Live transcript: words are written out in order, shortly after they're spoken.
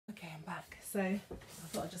back. So I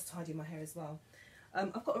thought I'd just tidy my hair as well.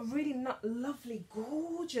 I've got a really lovely,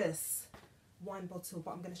 gorgeous wine bottle,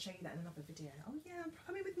 but I'm going to show you that in another video. Oh yeah, I'm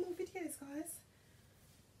coming with more videos, guys.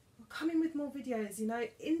 I'm coming with more videos. You know,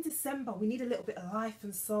 in December we need a little bit of life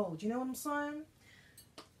and soul. Do you know what I'm saying?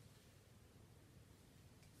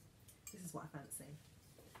 This is what I fancy.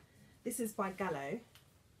 This is by Gallo.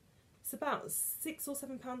 It's about £6 or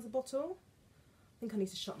 £7 a bottle. I think I need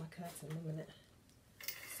to shut my curtain in a minute.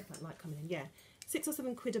 See that light coming in. Yeah, £6 or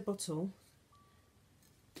 £7 a bottle.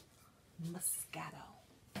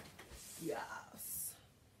 Moscato. Yes.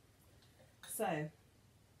 So,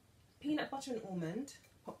 peanut butter and almond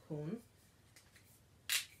popcorn.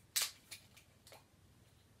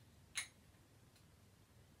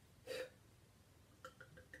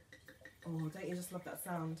 Oh, don't you just love that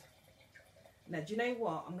sound? Now, do you know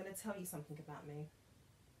what? I'm going to tell you something about me.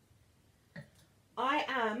 I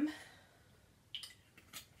am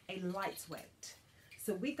a lightweight.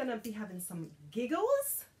 So we're going to be having some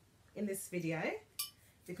giggles in this video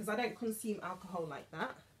because I don't consume alcohol like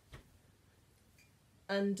that.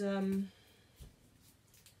 And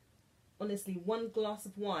honestly, one glass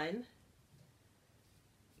of wine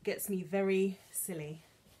gets me very silly.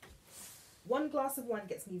 One glass of wine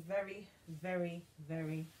gets me very, very,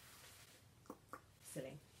 very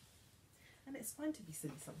silly. And it's fine to be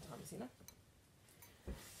silly sometimes, you know.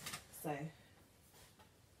 So,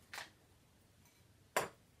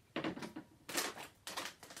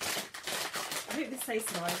 I hope this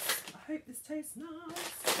tastes nice. I hope this tastes nice.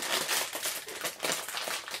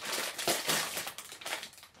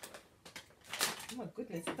 Oh my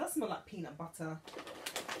goodness, it does smell like peanut butter.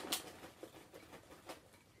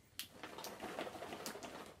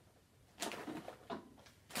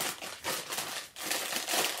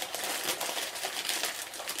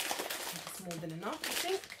 More than enough, I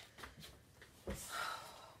think.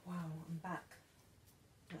 Wow, I'm back.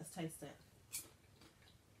 Let's taste it.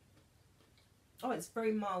 Oh, it's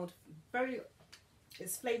very mild.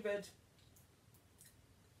 It's flavoured.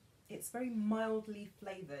 It's very mildly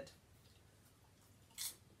flavoured.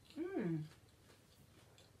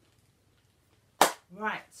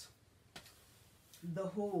 Right. The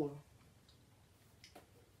haul.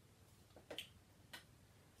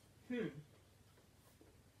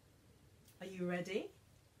 Are you ready?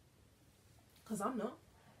 Because I'm not.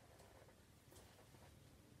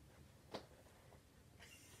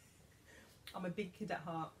 I'm a big kid at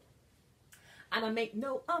heart. And I make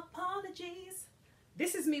no apologies.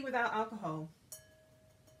 This is me without alcohol.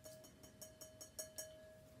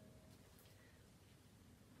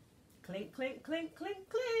 Clink, clink, clink, clink,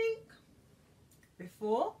 clink.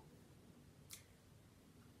 Before.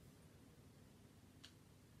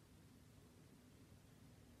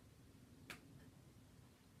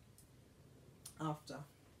 After.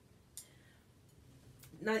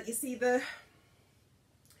 Now you see the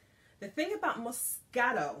thing about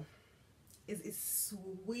Moscato is it's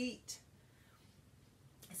sweet.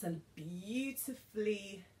 It's a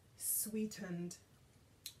beautifully sweetened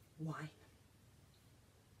wine.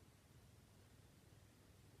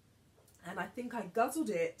 And I think I guzzled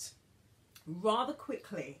it rather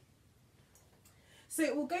quickly. So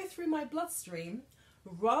it will go through my bloodstream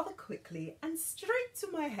rather quickly and straight to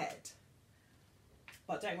my head.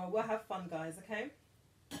 But don't worry, we'll have fun, guys, okay?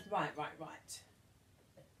 Right.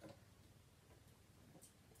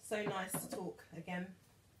 So nice to talk again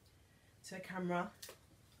to a camera.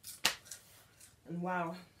 And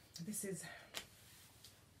wow, this is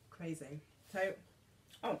crazy. So,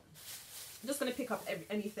 I'm just going to pick up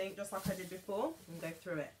anything just like I did before and go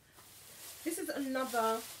through it. This is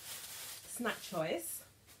another snack choice.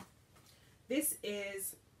 This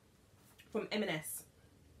is from M&S.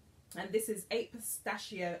 And this is 8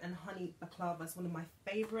 pistachio and honey baklava. It's one of my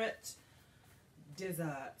favourite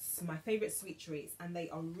desserts, my favourite sweet treats, and they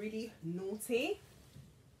are really naughty.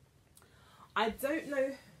 I don't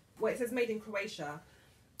know, well, it says made in Croatia.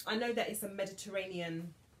 I know that it's a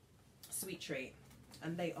Mediterranean sweet treat,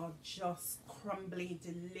 and they are just crumbly,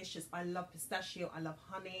 delicious. I love pistachio, I love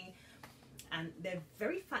honey, and they're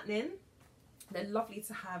very fattening. They're lovely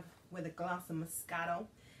to have with a glass of Moscato,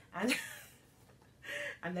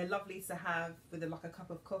 and they're lovely to have with like a cup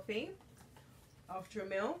of coffee after a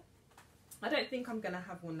meal. I don't think I'm gonna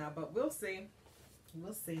have one now, but we'll see.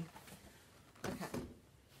 We'll see. Okay.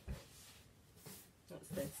 What's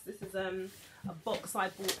this? This is a box I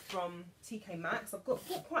bought from TK Maxx. I've bought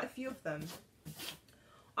quite a few of them.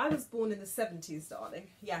 I was born in the 70s, darling.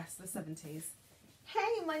 Yes, the 70s.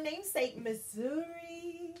 Hey, my namesake,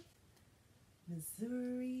 Missouri.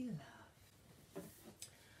 Missouri love.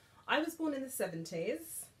 I was born in the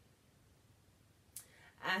 70s,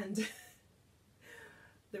 and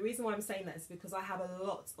The reason why I'm saying that is because I have a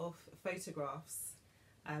lot of photographs,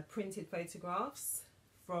 printed photographs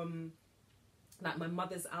from like my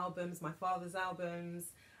mother's albums, my father's albums,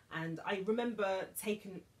 and I remember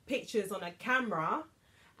taking pictures on a camera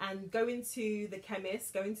and going to the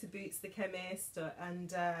chemist, going to Boots the chemist,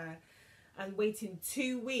 and waiting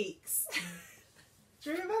 2 weeks.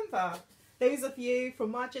 Do you remember? Those of you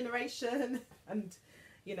from my generation, and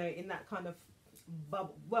you know, in that kind of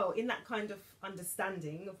bubble, well, in that kind of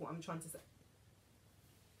understanding of what I'm trying to say.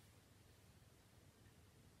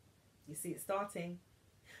 You see it starting.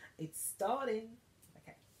 It's starting.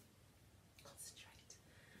 Okay. Concentrate.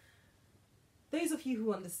 Those of you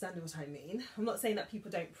who understand what I mean, I'm not saying that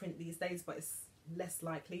people don't print these days, but it's less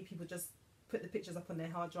likely. People just put the pictures up on their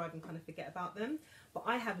hard drive and kind of forget about them. But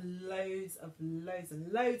I have loads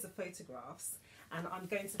and loads of photographs, and I'm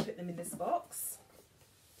going to put them in this box,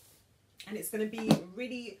 and it's going to be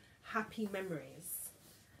really happy memories.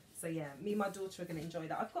 So yeah, me and my daughter are going to enjoy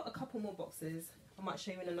that. I've got a couple more boxes. I might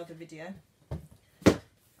show you in another video.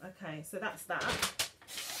 Okay, so that's that.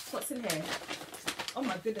 What's in here? Oh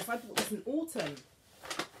my goodness, I bought this in autumn.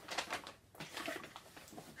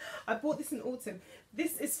 I bought this in autumn.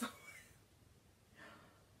 This is,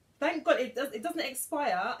 thank God it doesn't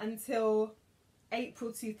expire until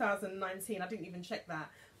April 2019. I didn't even check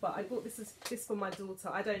that. But I bought this for my daughter.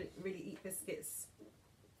 I don't really eat biscuits,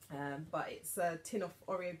 but it's a tin of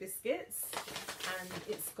Oreo biscuits, and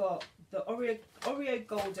it's got the Oreo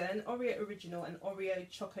Golden, Oreo Original, and Oreo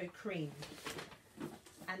Choco Cream.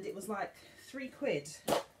 And it was like £3.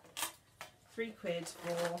 £3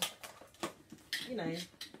 for, you know,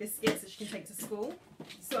 biscuits that you can take to school.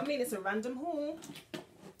 So I mean, it's a random haul.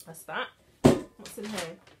 That's that. What's in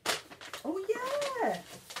here? Oh yeah.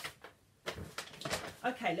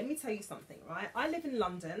 Okay, let me tell you something, right? I live in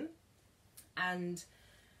London, and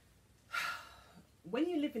when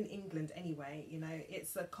you live in England anyway, you know,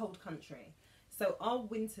 it's a cold country. So our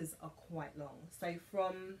winters are quite long. So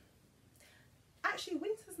actually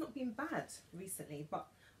winter's not been bad recently, but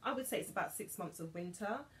I would say it's about 6 months of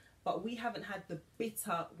winter, but we haven't had the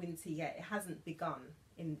bitter winter yet. It hasn't begun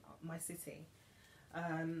in my city.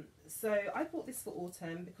 So I bought this for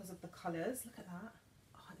autumn because of the colours. Look at that.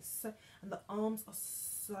 Oh, it's so, and the arms are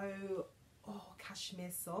so, oh,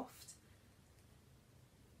 cashmere soft.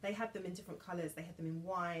 They had them in different colours. They had them in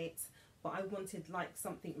white, but I wanted like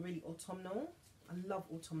something really autumnal. I love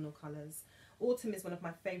autumnal colours. Autumn is one of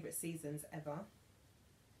my favourite seasons ever.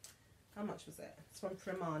 How much was it? It's from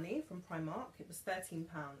Primani, from Primark. It was £13.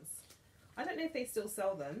 I don't know if they still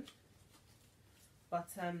sell them, but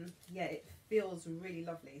yeah, it feels really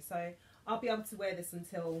lovely. So I'll be able to wear this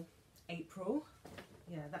until April.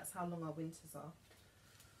 Yeah, that's how long our winters are.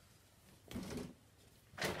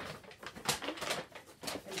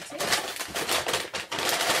 Empty.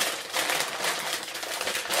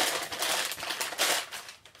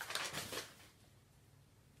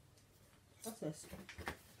 What's this?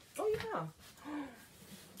 Oh yeah,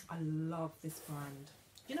 I love this brand.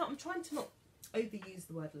 You know, I'm trying to not overuse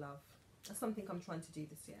the word love. That's something I'm trying to do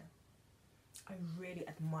this year. I really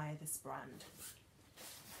admire this brand.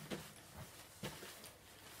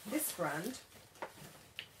 This brand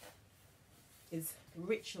is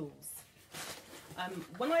Rituals.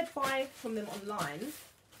 When I buy from them online,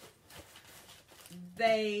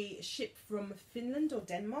 they ship from Finland or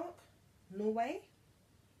Denmark, Norway,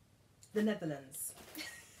 the Netherlands.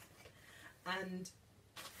 And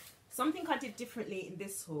something I did differently in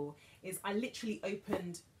this haul is I literally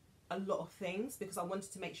opened a lot of things because I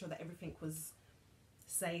wanted to make sure that everything was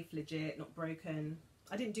safe, legit, not broken.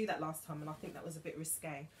 I didn't do that last time, and I think that was a bit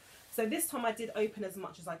risque. So this time I did open as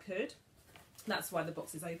much as I could. That's why the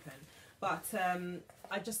box is open. But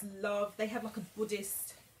I just love, they have like a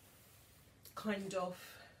Buddhist kind of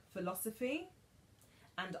philosophy,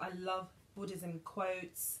 and I love Buddhism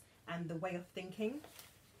quotes and the way of thinking.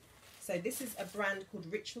 So this is a brand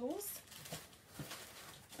called Rituals.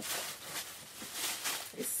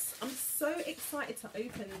 I'm so excited to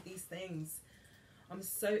open these things. I'm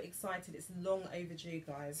so excited. It's long overdue,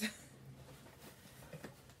 guys.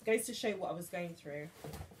 Goes to show what I was going through.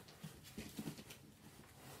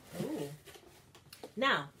 Ooh.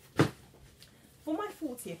 Now, for my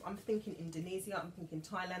 40th, I'm thinking Indonesia, I'm thinking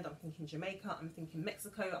Thailand, I'm thinking Jamaica, I'm thinking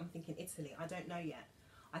Mexico, I'm thinking Italy. I don't know yet.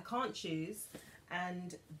 I can't choose.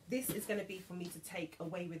 And this is going to be for me to take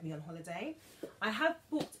away with me on holiday. I have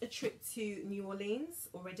booked a trip to New Orleans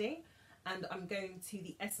already, and I'm going to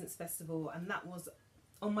the Essence Festival, and that was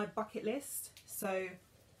on my bucket list, so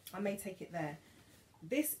I may take it there.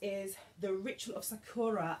 This is the Ritual of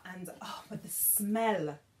Sakura, and oh, but the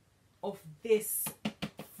smell of this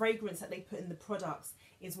fragrance that they put in the products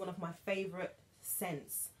is one of my favourite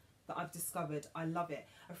scents that I've discovered. I love it.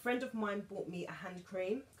 A friend of mine bought me a hand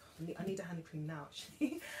cream. I need a hand cream now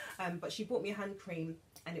actually. But she bought me a hand cream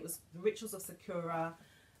and it was the Rituals of Sakura.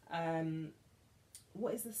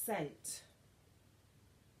 What is the scent?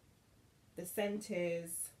 The scent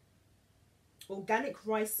is organic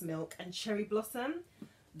rice milk and cherry blossom.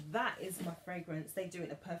 That is my fragrance. They do it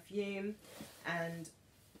in a perfume. And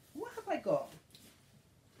what have I got?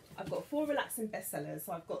 I've got 4 relaxing bestsellers.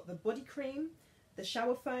 So I've got the body cream, the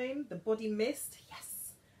shower foam, the body mist,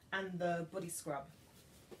 yes, and the body scrub.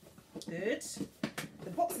 Good.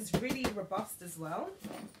 The box is really robust as well.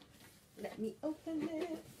 Let me open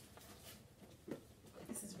it.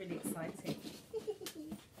 This is really exciting.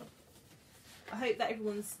 I hope that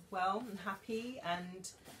everyone's well and happy, and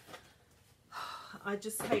I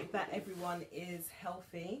just hope that everyone is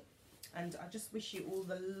healthy, and I just wish you all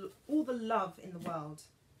the love in the world.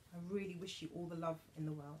 I really wish you all the love in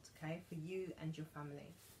the world, okay, for you and your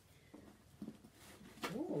family.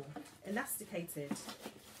 Ooh, elasticated.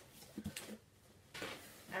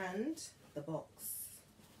 And the box.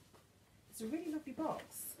 It's a really lovely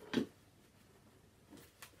box.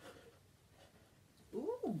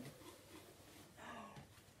 Ooh.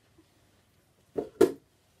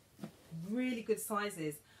 Really good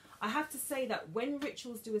sizes. I have to say that when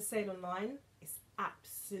Rituals do a sale online, it's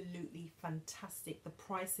absolutely fantastic. The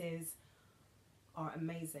prices are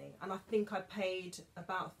amazing. And I think I paid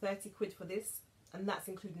about 30 quid for this, and that's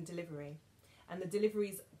including delivery. And the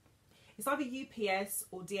deliveries, it's either UPS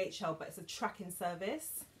or DHL, but it's a tracking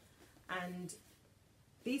service. And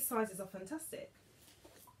these sizes are fantastic.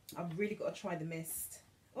 I've really got to try the mist.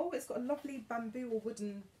 Oh, it's got a lovely bamboo or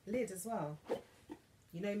wooden lid as well.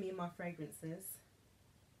 You know me and my fragrances.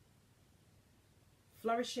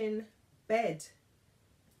 Flourishing Bed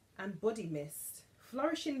and Body Mist.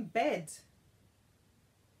 Flourishing Bed.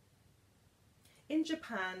 In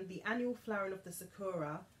Japan, the annual flowering of the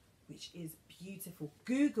sakura, which is beautiful.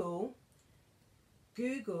 Google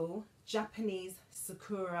Japanese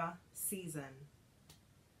sakura season.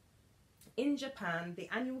 In Japan, the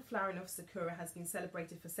annual flowering of sakura has been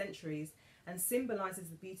celebrated for centuries and symbolises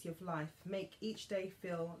the beauty of life. Make each day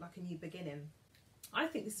feel like a new beginning. I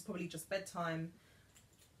think this is probably just bedtime.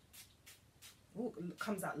 Ooh, it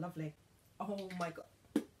comes out lovely. Oh my god.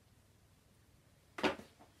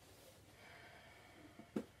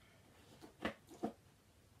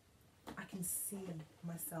 I can see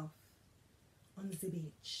myself on the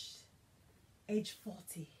beach, age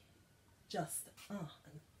 40, just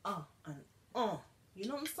you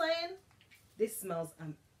know what I'm saying? This smells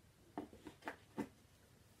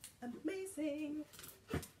amazing.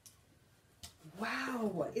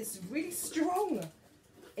 Wow, it's really strong.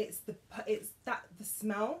 It's the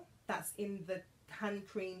smell that's in the hand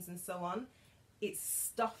creams and so on. It's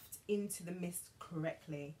stuffed into the mist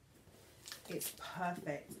correctly. It's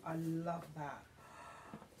perfect. I love that.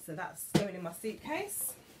 So that's going in my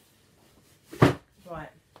suitcase. Right,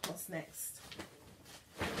 what's next?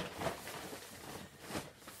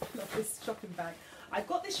 Love this shopping bag. I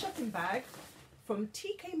got this shopping bag from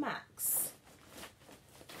TK Maxx.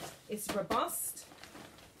 It's robust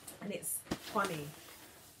and it's funny.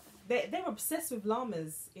 They're obsessed with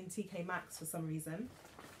llamas in TK Maxx for some reason.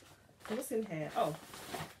 So what's in here? Oh,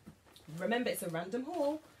 remember it's a random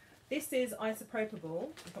haul. This is isopropyl,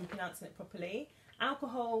 if I'm pronouncing it properly.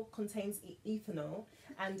 Alcohol contains ethanol,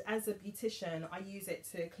 and as a beautician, I use it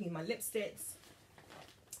to clean my lipsticks.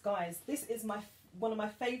 Guys, this is one of my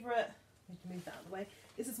favourite. Let me move that out of the way.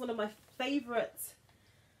 This is one of my favourite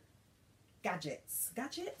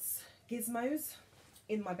gizmos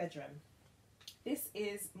in my bedroom. This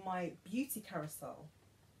is my beauty carousel.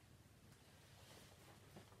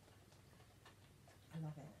 I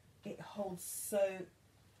love it. It holds so.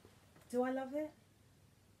 Do I love it?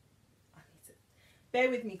 I need to. Bear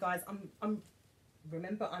with me, guys.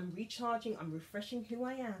 Remember, I'm recharging. I'm refreshing who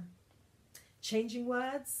I am. Changing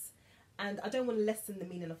words, and I don't want to lessen the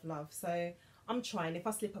meaning of love. So I'm trying. If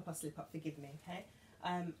I slip up, I slip up. Forgive me. Okay.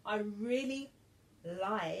 I really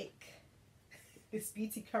like this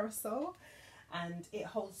beauty carousel. And it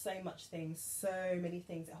holds so much things, so many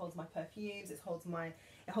things. It holds my perfumes, it holds my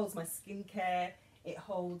skincare, it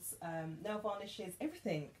holds nail varnishes,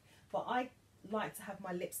 everything. But I like to have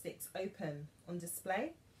my lipsticks open on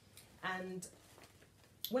display. And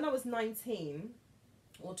when I was 19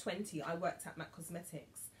 or 20, I worked at MAC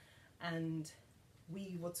Cosmetics, and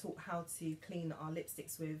we were taught how to clean our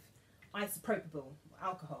lipsticks with isopropyl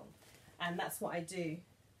alcohol, and that's what I do,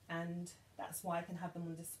 and that's why I can have them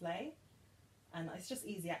on display. And it's just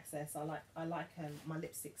easy access. I like my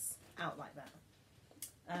lipsticks out like that.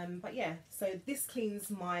 But yeah, so this cleans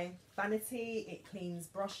my vanity, it cleans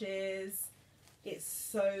brushes. It's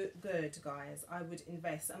so good, guys. I would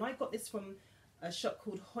invest. And I got this from a shop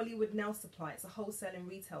called Hollywood Nail Supply. It's a wholesale and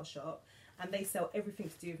retail shop, and they sell everything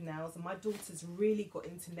to do with nails. And my daughter's really got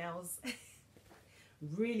into nails.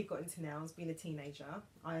 Really got into nails being a teenager.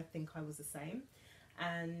 I think I was the same.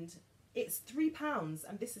 And it's £3,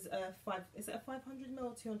 and this is a is it a 500ml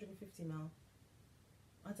or 250ml?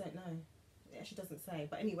 I don't know. It actually doesn't say.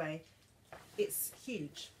 But anyway, it's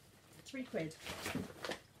huge. £3.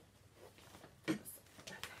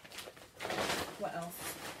 What else?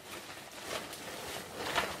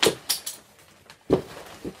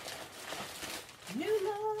 New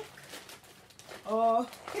look. Oh.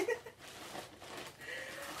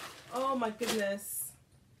 Oh my goodness.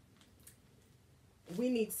 We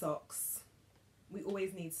need socks. We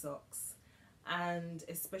always need socks. And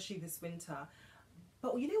especially this winter.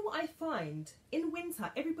 But you know what I find? In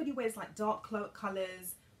winter, everybody wears like dark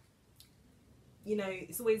colours. You know,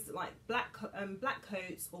 it's always like black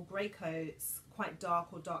coats or grey coats, quite dark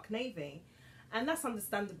or dark navy. And that's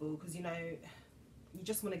understandable because, you know, you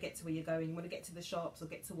just want to get to where you're going. You want to get to the shops or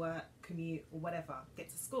get to work, commute or whatever, get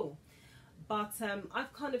to school. But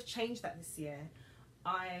I've kind of changed that this year.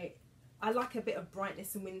 I like a bit of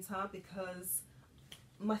brightness in winter because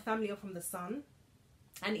my family are from the sun.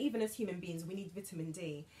 And even as human beings, we need vitamin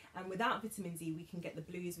D. And without vitamin D, we can get the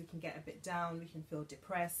blues, we can get a bit down, we can feel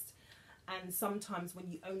depressed. And sometimes when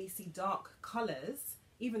you only see dark colours,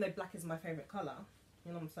 even though black is my favourite colour,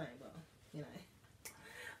 you know what I'm saying? Well, you know.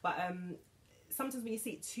 But sometimes when you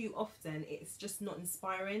see it too often, it's just not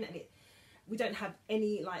inspiring. And we don't have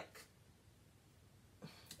any, like,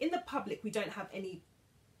 in the public, we don't have any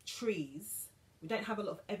trees. We don't have a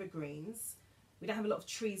lot of evergreens. We don't have a lot of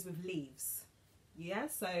trees with leaves. Yeah,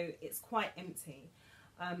 so it's quite empty.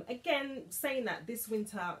 Again, saying that this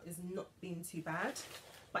winter is not been too bad.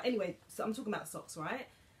 But anyway, so I'm talking about socks, right?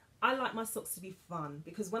 I like my socks to be fun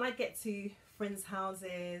because when I get to friends'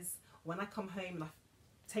 houses, when I come home and I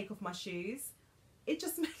take off my shoes, it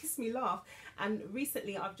just makes me laugh. And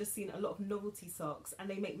recently I've just seen a lot of novelty socks and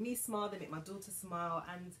they make me smile, they make my daughter smile,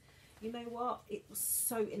 and you know what? It was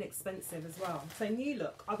so inexpensive as well. So new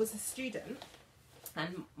look, I was a student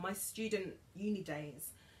and my student uni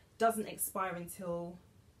days doesn't expire until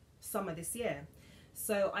summer this year.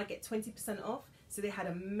 So I get 20% off. So they had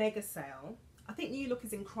a mega sale. I think New Look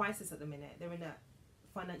is in crisis at the minute. They're in a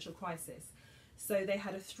financial crisis. So they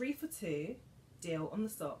had a 3 for 2 deal on the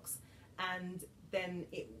socks, and then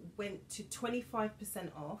it went to 25%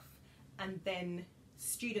 off, and then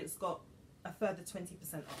students got a further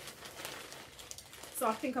 20% off. So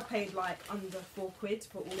I think I paid like under £4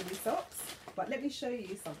 for all of these socks. But let me show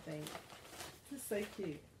you something. This is so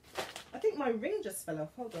cute. I think my ring just fell off.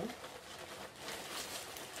 Hold on.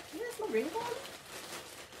 Where's my ring gone?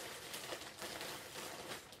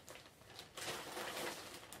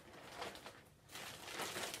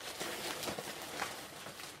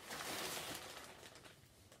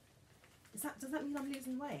 Does that mean I'm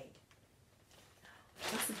losing weight?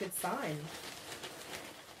 That's a good sign.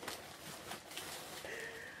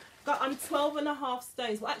 I'm 12.5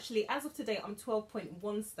 stones. Well, actually, as of today, I'm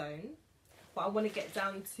 12.1 stone. But I want to get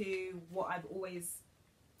down to what I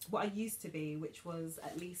used to be, which was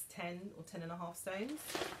at least 10 or 10.5 stones.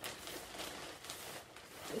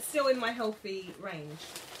 It's still in my healthy range.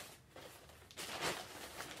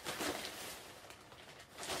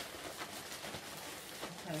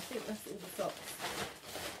 Okay, I think that's all the socks.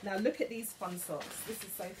 Now look at these fun socks. This is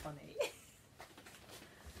so funny.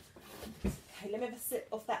 Okay, let me have a sip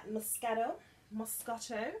of that Moscato.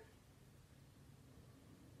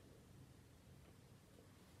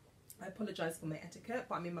 I apologise for my etiquette,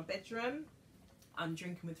 but I'm in my bedroom. I'm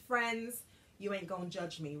drinking with friends. You ain't gonna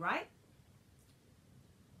judge me, right?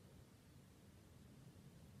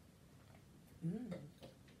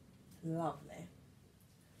 Lovely.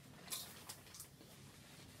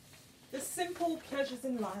 The simple pleasures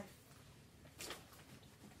in life.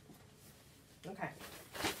 Okay,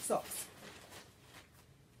 socks.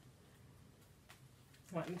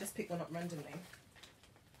 Right, let me just pick one up randomly.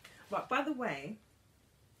 Right, by the way,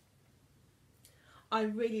 I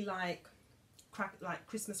really like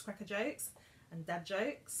Christmas cracker jokes and dad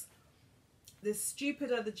jokes. The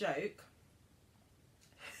stupider the joke,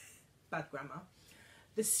 bad grammar,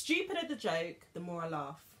 the stupider the joke, the more I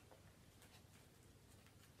laugh.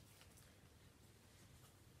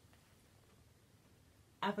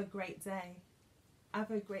 Have a great day.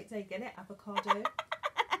 Have a great day. Get it? Avocado.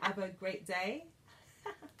 Have a great day.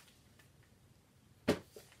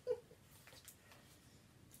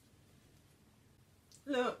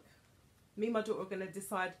 Look, Me and my daughter are going to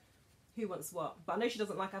decide who wants what. But I know she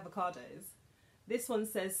doesn't like avocados. This one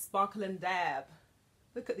says sparkle and dab.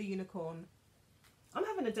 Look at the unicorn. I'm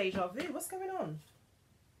having a deja vu. What's going on?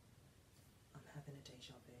 I'm having a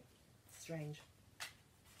deja vu. Strange.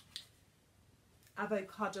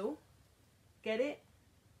 Avocado. Get it?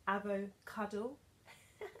 Avocado.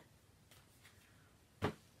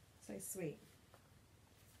 So sweet.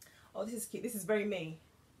 Oh, this is cute. This is very me.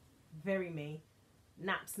 Very me.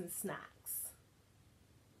 Naps and snacks.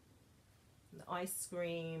 An ice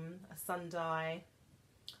cream, a sundae,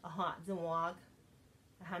 a hot dog,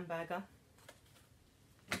 a hamburger.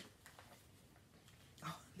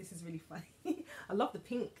 Oh, this is really funny. I love the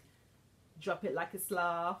pink. Drop it like it's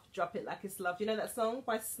love, drop it like it's love. Do you know that song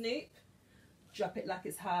by Snoop? Drop it like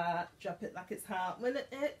it's hot, drop it like it's hot. When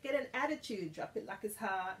it get an attitude, drop it like it's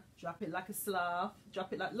hot, drop it like it's love,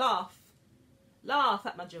 drop it like laugh. Laugh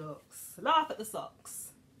at my jokes, laugh at the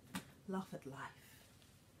socks, laugh at life.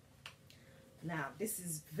 Now, this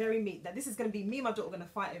is very me. Now, this is going to be me and my daughter going to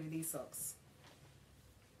fight over these socks.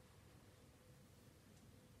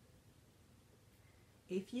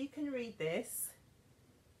 If you can read this,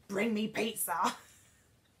 bring me pizza.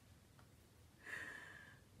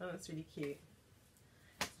 Oh, that's really cute.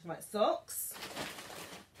 My socks.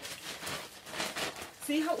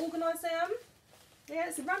 See how organised I am? Yeah,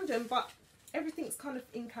 it's random, but everything's kind of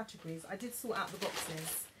in categories. I did sort out the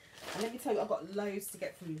boxes. And let me tell you, I've got loads to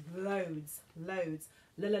get through. Loads. Loads.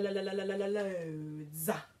 Loads.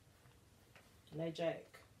 No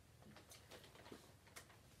joke.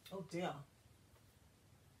 Oh dear.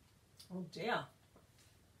 Oh dear.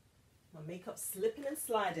 My makeup's slipping and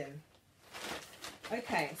sliding.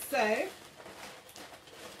 Okay, so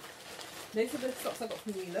those are the socks I got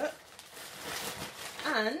from New Look.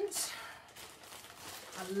 And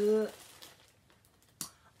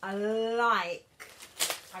I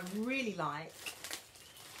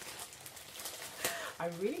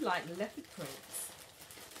really like leopard prints.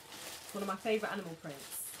 It's one of my favourite animal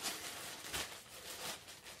prints.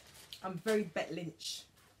 I'm very Bet Lynch.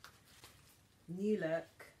 New Look.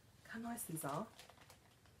 Look how nice these are.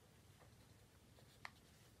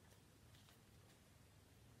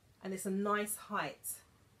 And it's a nice height.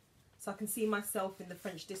 So I can see myself in the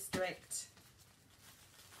French district.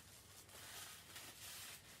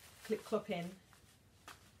 Clip-clopping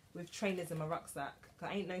with trainers in my rucksack.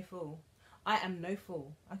 I ain't no fool. I am no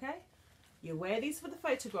fool, okay? You wear these for the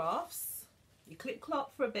photographs, you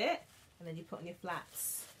clip-clop for a bit, and then you put on your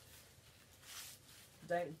flats.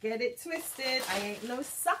 Don't get it twisted. I ain't no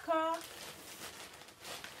sucker.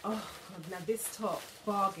 Oh, God, now this top,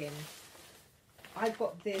 bargain. I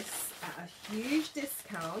got this at a huge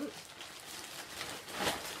discount.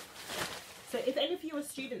 So if any of you are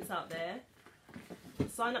students out there,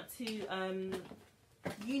 sign up to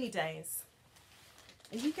uni days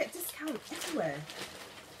and you get discount everywhere.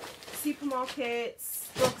 Supermarkets,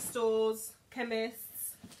 drugstores,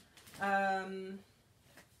 chemists,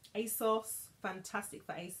 ASOS, fantastic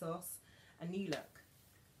for ASOS, and New Look.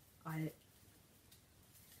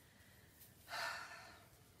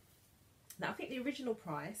 Now I think the original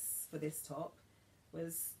price for this top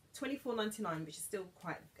was £24.99, which is still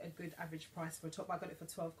quite a good average price for a top. I got it for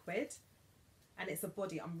 12 quid. And it's a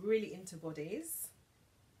body. I'm really into bodies.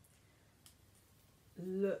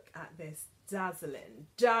 Look at this. Dazzling.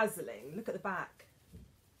 Dazzling. Look at the back.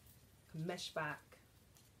 Mesh back.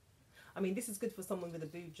 I mean, this is good for someone with a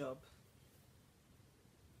boob job.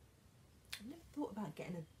 I've never thought about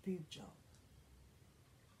getting a boob job.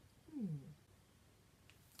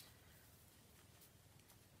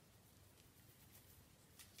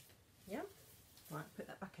 Yeah. Right, put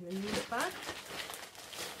that back in the New Look bag.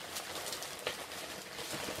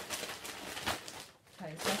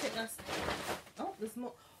 Okay, so I think that's... Oh, there's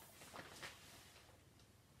more.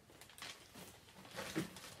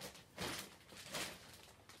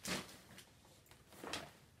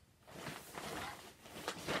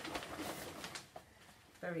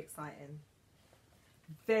 Very exciting.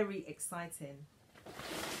 Very exciting.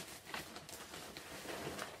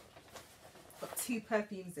 Got 2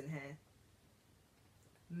 perfumes in here.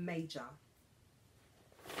 Major.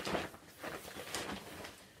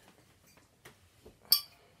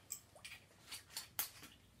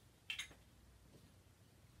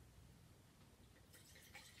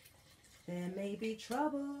 There may be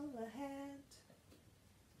trouble ahead,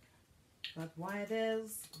 but while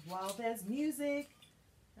there's music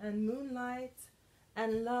and moonlight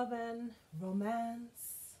and love and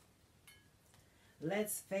romance,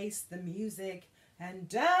 let's face the music and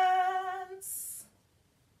dance.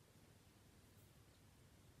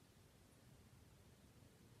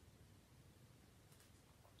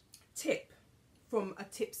 Tip. from a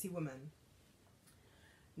tipsy woman.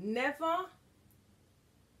 Never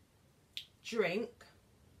drink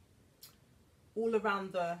all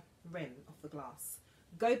around the rim of the glass.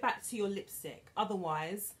 Go back to your lipstick.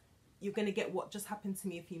 Otherwise, you're going to get what just happened to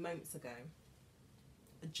me a few moments ago.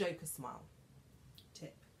 A Joker smile.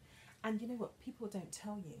 Tip. And you know what? People don't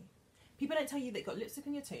tell you. People don't tell you that you've got lipstick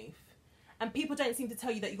on your tooth. And people don't seem to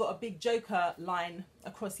tell you that you've got a big Joker line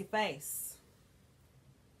across your face.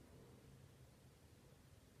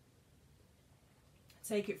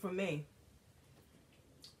 Take it from me.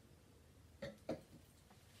 I'm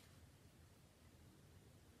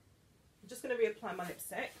just going to reapply my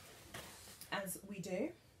lipstick, as we do.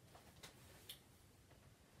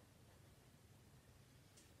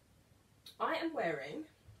 I am wearing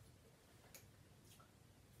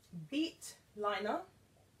Beat Liner,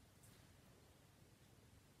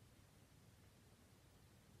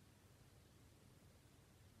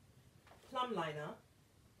 Plum Liner,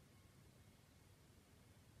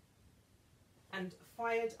 and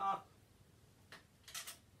Fired Up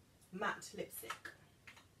Matte Lipstick.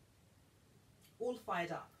 All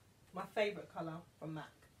fired up. My favourite colour from MAC.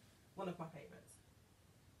 One of my favourites.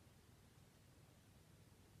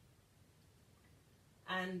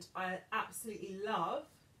 And I absolutely love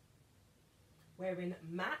wearing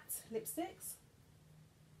matte lipsticks.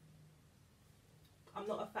 I'm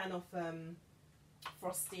not a fan of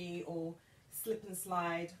frosty or slip and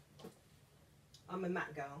slide. I'm a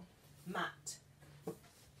matte girl. Matte.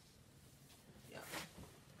 Yeah.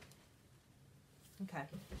 Okay.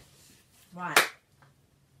 Right.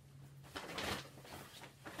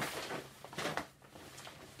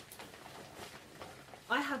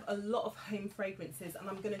 I have a lot of home fragrances, and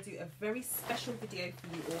I'm going to do a very special video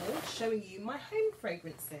for you all showing you my home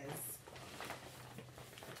fragrances.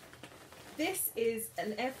 This is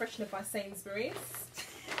an air freshener by Sainsbury's.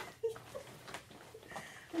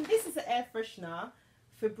 And this is an air freshener,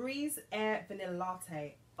 Febreze Air Vanilla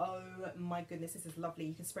Latte. Oh my goodness, this is lovely.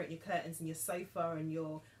 You can spray it in your curtains and your sofa and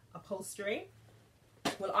your upholstery.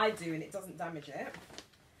 Well, I do, and it doesn't damage it.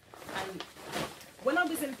 And when I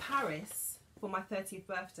was in Paris for my 30th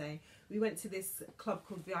birthday, we went to this club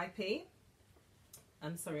called VIP.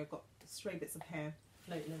 I'm sorry, I've got stray bits of hair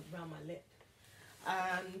floating around my lip.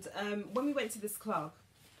 And when we went to this club,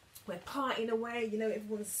 we're partying away, you know,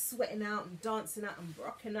 everyone's sweating out and dancing out and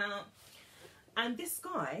rocking out. And this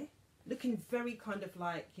guy, looking very kind of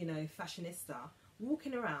like, you know, fashionista,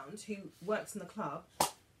 walking around, who works in the club,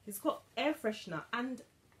 he's got air freshener and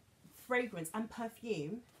fragrance and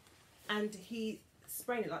perfume, and he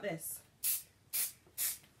spraying it like this.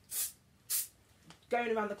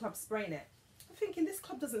 Going around the club spraying it. I'm thinking, this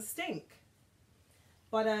club doesn't stink.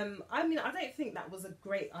 But I mean, I don't think that was a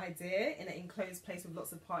great idea in an enclosed place with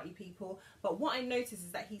lots of party people. But what I noticed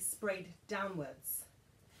is that he sprayed downwards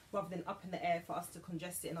rather than up in the air for us to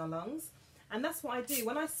congest it in our lungs. And that's what I do.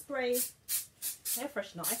 When I spray air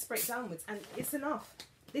freshener, I spray it downwards, and it's enough.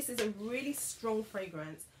 This is a really strong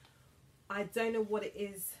fragrance. I don't know what it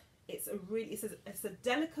is. It's a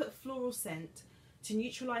delicate floral scent to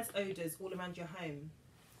neutralise odours all around your home.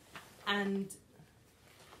 And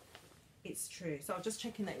it's true. So I was just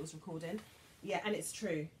checking that it was recording. Yeah, and it's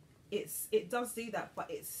true. It does do that,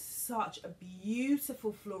 but it's such a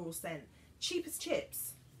beautiful floral scent. Cheap as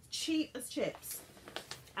chips. Cheap as chips.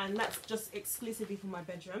 And that's just exclusively for my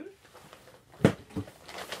bedroom.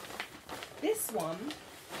 This one,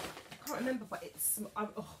 I can't remember, but it's,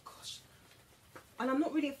 oh gosh. And I'm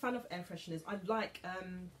not really a fan of air fresheners. I like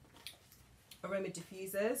aroma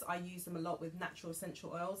diffusers. I use them a lot with natural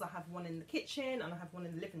essential oils. I have one in the kitchen and I have one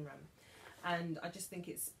in the living room. And I just think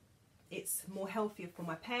it's more healthier for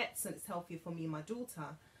my pets, and it's healthier for me and my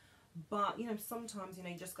daughter. But, you know, sometimes, you know,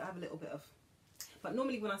 you just got to have a little bit of... But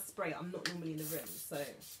normally when I spray, I'm not normally in the room, so...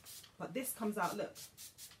 But this comes out, look.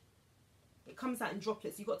 It comes out in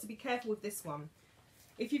droplets. You've got to be careful with this one.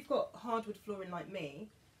 If you've got hardwood flooring like me,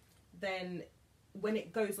 then when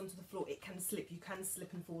it goes onto the floor, it can slip. You can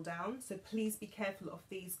slip and fall down. So please be careful of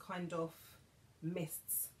these kind of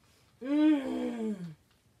mists.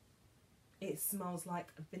 It smells like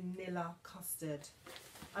vanilla custard.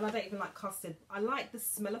 And I don't even like custard. I like the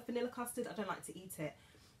smell of vanilla custard. I don't like to eat it.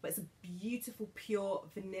 But it's a beautiful, pure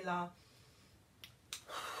vanilla.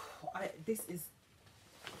 This is...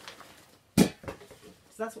 So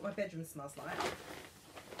that's what my bedroom smells like.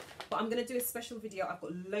 But I'm going to do a special video. I've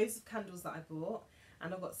got loads of candles that I bought.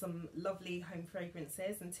 And I've got some lovely home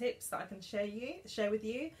fragrances and tips that I can share with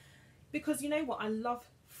you. Because you know what? I love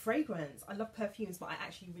fragrance. I love perfumes, but I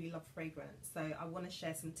actually really love fragrance. So I want to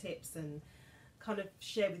share some tips and kind of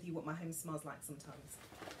share with you what my home smells like sometimes.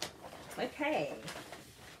 Okay.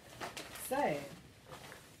 So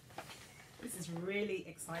really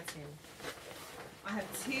exciting. I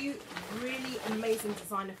have two really amazing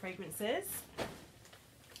designer fragrances.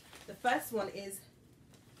 The first one is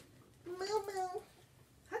Meow Meow.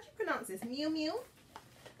 How do you pronounce this? Meow Meow?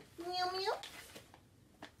 Meow Meow?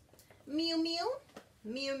 Meow Meow?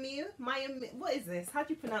 Meow Meow? What is this? How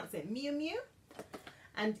do you pronounce it? Meow Meow?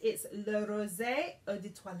 And it's Le Rosé Eau de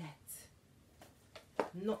Toilette.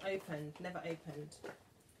 Not opened, never opened.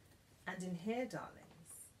 And in here,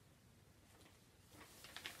 darlings,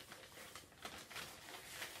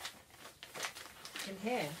 in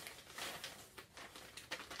here,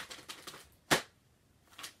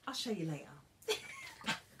 I'll show you later.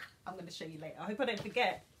 I'm going to show you later. I hope I don't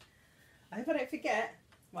forget.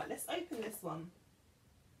 Right, let's open this one.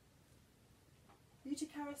 Beauty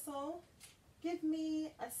Carousel, give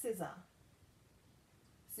me a scissor.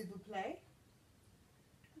 S'il vous plaît.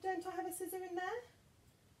 Don't I have a scissor in there?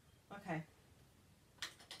 Okay.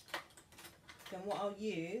 Then what I'll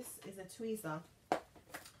use is a tweezer.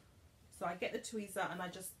 So I get the tweezer and I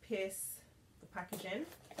just pierce the packaging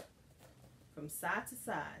from side to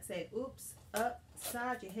side. Say oops,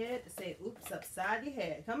 upside your head. Say oops, upside your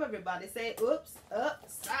head. Come everybody, say oops,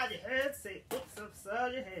 upside your head. Say oops,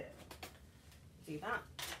 upside your head. Do that.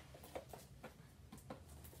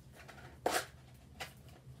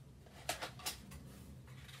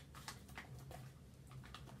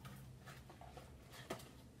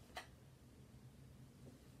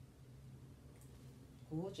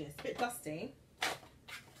 Gorgeous. Bit dusty.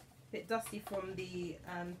 Bit dusty from the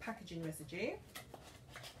packaging residue.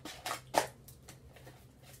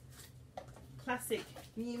 Classic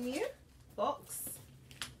Miu Miu box.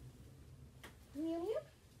 Miu Miu.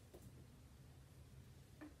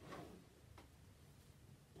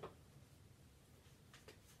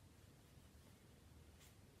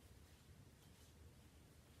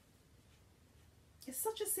 It's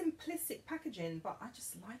such a simplistic packaging, but I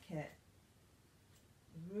just like it.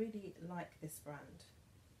 Really like this brand.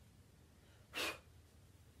 Give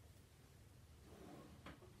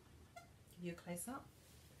you a close up.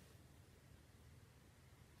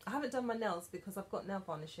 I haven't done my nails because I've got nail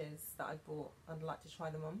varnishes that I bought and I'd like to try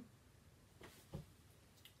them on.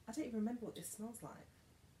 I don't even remember what this smells like.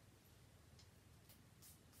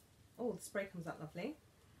 Oh, the spray comes out lovely.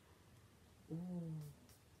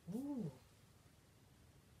 Ooh. Ooh.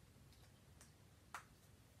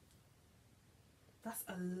 That's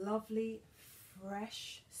a lovely,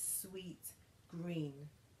 fresh, sweet green.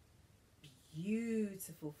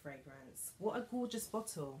 Beautiful fragrance. What a gorgeous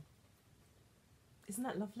bottle. Isn't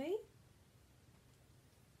that lovely?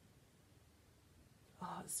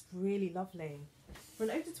 Oh, it's really lovely. For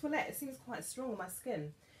an eau de toilette, it seems quite strong on my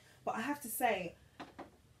skin. But I have to say,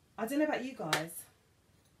 I don't know about you guys,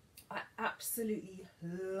 I absolutely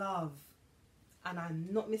love, and I'm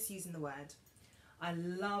not misusing the word, I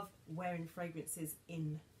love wearing fragrances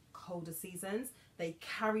in colder seasons. They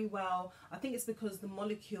carry well. I think it's because the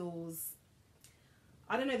molecules,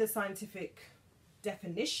 I don't know the scientific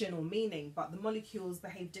definition or meaning, but the molecules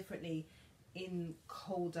behave differently in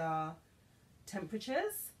colder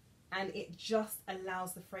temperatures, and it just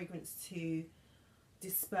allows the fragrance to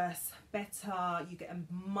disperse better. You get a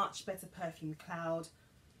much better perfume cloud.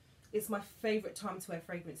 It's my favourite time to wear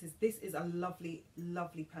fragrances. This is a lovely,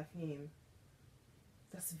 lovely perfume.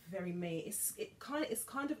 That's very me. It's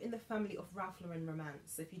kind of in the family of Ralph Lauren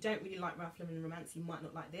Romance. So if you don't really like Ralph Lauren Romance, you might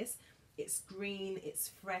not like this. It's green, it's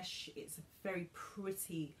fresh, it's a very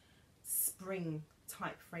pretty spring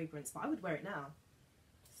type fragrance, but I would wear it now.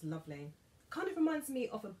 It's lovely. Kind of reminds me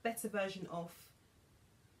of a better version of,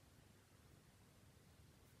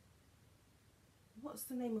 what's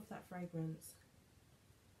the name of that fragrance?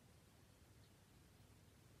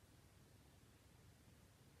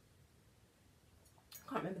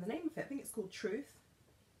 I can't remember the name of it. I think it's called Truth.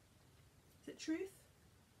 Is it Truth?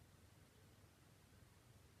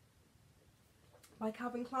 By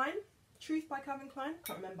Calvin Klein? Truth by Calvin Klein?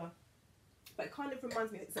 Can't remember. But it kind of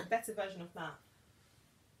reminds me, it's a better version of that.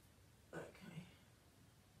 Okay.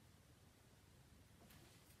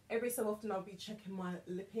 Every so often I'll be checking my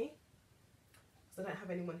lippy, because I don't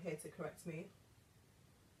have anyone here to correct me.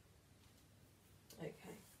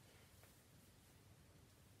 Okay.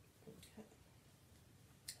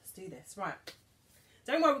 Do this. Right,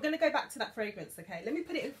 don't worry, we're going to go back to that fragrance. Okay, let me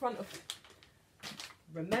put it in front of,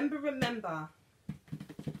 remember,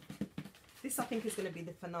 this I think is going to be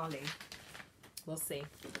the finale. We'll see.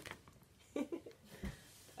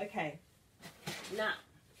 Okay, now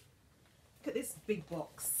look at this big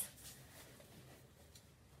box.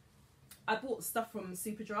 I bought stuff from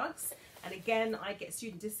Superdrugs, and again I get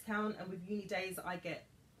student discount, and with uni days I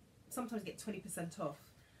sometimes get 20% off.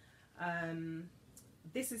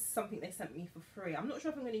 This is something they sent me for free. I'm not sure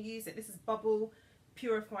if I'm going to use it. This is Bubble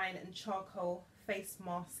Purifying and Charcoal Face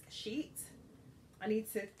Mask Sheet. I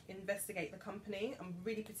need to investigate the company. I'm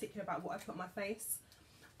really particular about what I put on my face.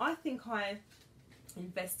 I think I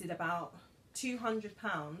invested about £200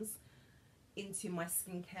 into my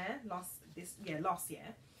skincare last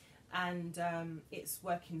year, and it's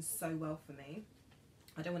working so well for me.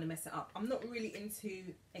 I don't want to mess it up. I'm not really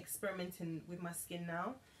into experimenting with my skin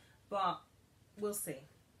now, but we'll see.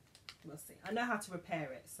 We'll see. I know how to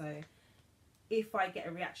repair it, so if I get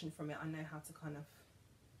a reaction from it, I know how to kind of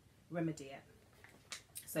remedy it.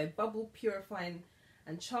 So Bubble Purifying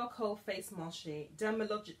and Charcoal Face Mask Sheet,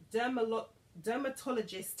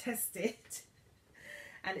 dermatologist tested,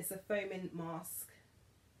 and it's a foaming mask.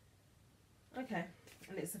 Okay,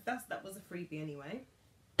 and that was a freebie anyway.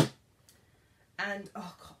 And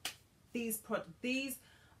oh god, these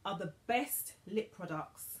are the best lip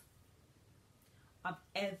products I've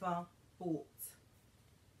ever bought.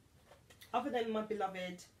 Other than my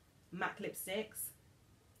beloved MAC lipsticks,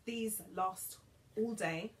 these last all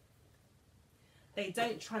day. They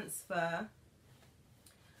don't transfer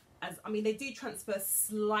they do transfer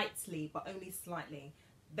slightly, but only slightly.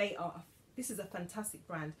 This is a fantastic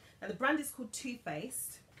brand. Now the brand is called Too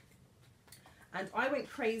Faced, and I went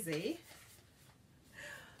crazy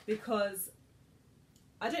because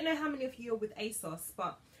I don't know how many of you are with ASOS,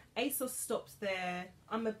 but ASOS stopped their,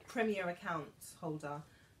 I'm a Premier account holder.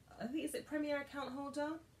 I think, is it Premier account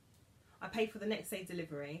holder? I pay for the next day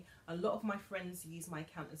delivery. A lot of my friends use my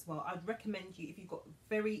account as well. I'd recommend you, if you've got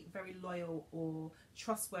very, very loyal or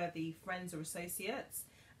trustworthy friends or associates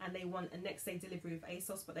and they want a next day delivery of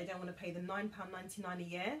ASOS, but they don't want to pay the £9.99 a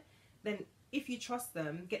year, then if you trust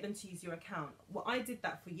them, get them to use your account. Well, I did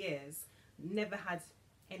that for years, never had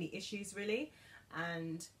any issues really,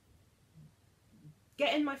 and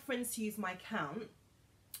getting my friends to use my account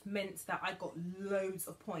meant that I got loads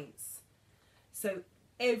of points. So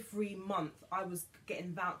every month I was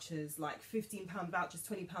getting vouchers, like £15 vouchers,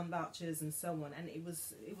 £20 vouchers and so on, and it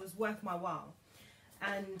was worth my while.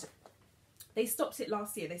 And they stopped it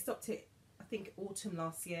last year. They stopped it, I think, autumn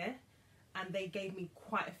last year, and they gave me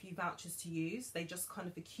quite a few vouchers to use. They just kind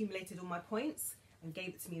of accumulated all my points and gave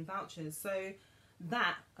it to me in vouchers. So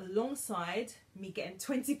that, alongside me getting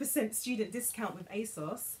 20% student discount with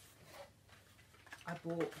ASOS, I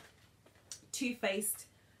bought Too Faced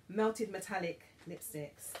Melted Metallic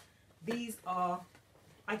lipsticks. These are,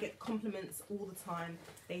 I get compliments all the time.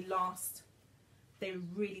 They last. They're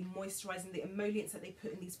really moisturizing. The emollients that they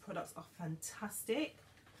put in these products are fantastic.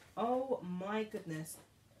 Oh my goodness.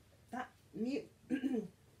 That Miu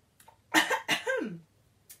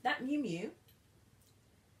that Miu Miu,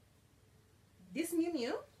 this Miu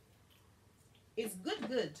Miu is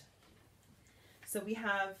good. So we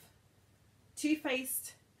have Too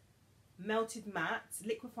Faced Melted Matte,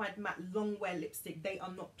 Liquefied Matte Long Wear Lipstick. They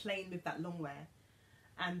are not playing with that long wear.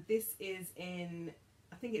 And this is in,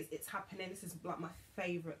 I think it's Happening. This is like my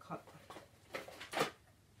favourite colour.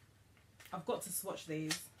 I've got to swatch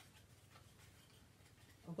these.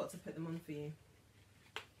 I've got to put them on for you.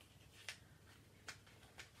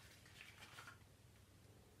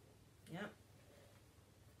 Yep.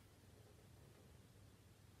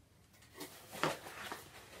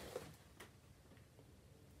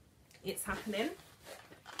 It's Happening.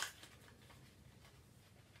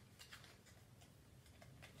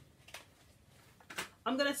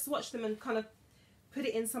 I'm going to swatch them and kind of put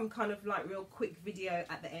it in some kind of like real quick video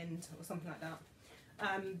at the end or something like that.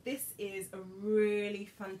 This is a really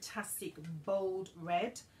fantastic bold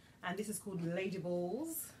red, and this is called Lady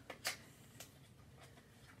Balls.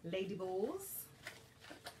 Lady Balls.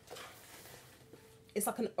 It's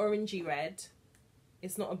like an orangey red.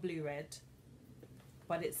 It's not a blue red,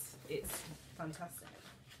 but it's fantastic.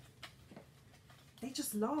 They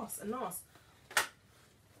just last and last.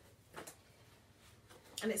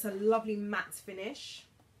 And it's a lovely matte finish,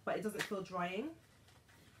 but it doesn't feel drying.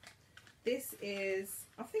 This is,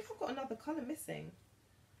 I think I've got another colour missing.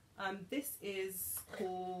 This is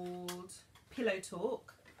called Pillow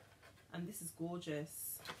Talk, and this is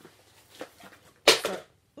gorgeous. So,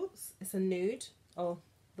 oops, it's a nude. Oh,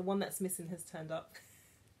 the one that's missing has turned up.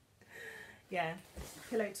 Yeah,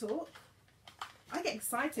 Pillow Talk. I get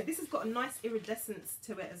excited. This has got a nice iridescence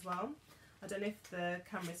to it as well. I don't know if the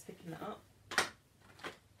camera's picking it up.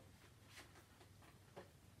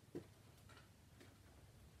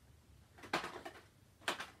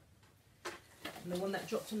 And the one that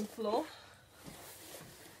dropped on the floor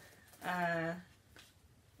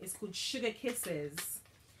is called Sugar Kisses,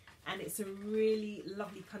 and it's a really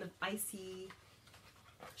lovely kind of icy,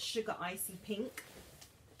 sugar icy pink.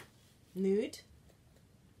 Nude.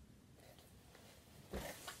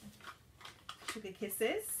 Sugar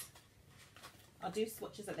Kisses. I'll do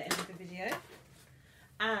swatches at the end of the video.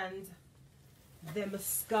 And the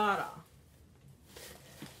mascara.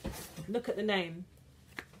 Look at the name.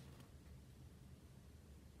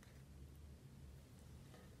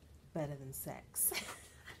 Better Than Sex.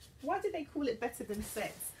 Why did they call it Better Than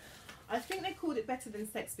Sex? I think they called it Better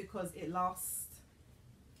Than Sex because it lasts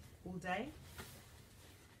all day.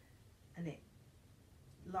 And it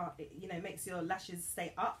you know, makes your lashes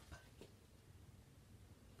stay up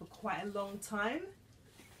for quite a long time.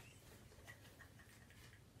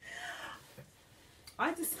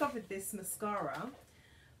 I discovered this mascara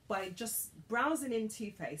by just browsing in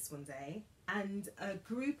Too Faced one day, and a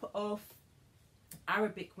group of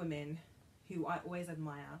Arabic women who I always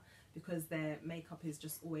admire because their makeup is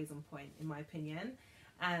just always on point, in my opinion.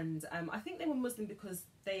 And I think they were Muslim because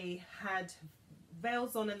they had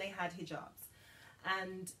veils on and they had hijabs.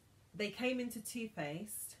 And they came into Too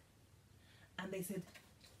Faced and they said,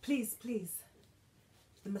 please, please,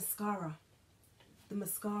 the mascara. The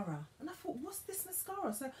mascara. And I thought, what's this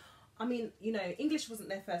mascara? So, I mean, you know, English wasn't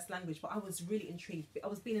their first language, but I was really intrigued. I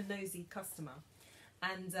was being a nosy customer.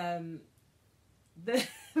 And the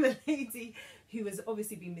lady, who was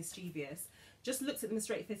obviously being mischievous, just looked at them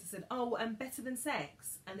straight face and said, oh, Better Than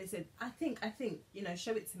Sex. And they said, I think, you know,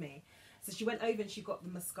 show it to me. So she went over and she got the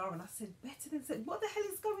mascara, and I said, Better Than Sex, what the hell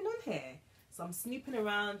is going on here? So I'm snooping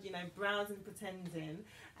around, you know, browsing, pretending,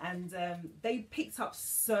 and they picked up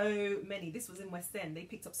so many. This was in West End. They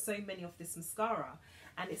picked up so many of this mascara,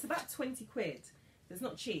 and it's about 20 quid. It's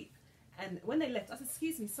not cheap. And when they left, I said,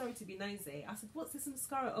 excuse me, sorry to be nosy. I said, what's this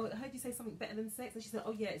mascara? Oh, I heard you say something Better Than Sex. And she said,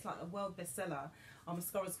 oh yeah, it's like a world bestseller. Our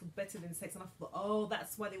mascara's called Better Than Sex. And I thought, oh,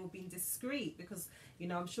 that's why they were being discreet, because, you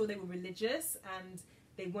know, I'm sure they were religious and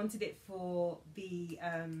they wanted it for the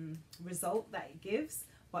result that it gives,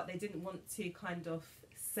 but they didn't want to kind of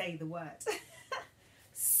say the word.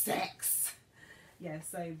 Sex. Yeah,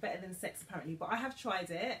 so Better Than Sex apparently. But I have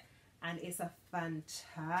tried it and it's a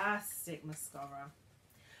fantastic mascara.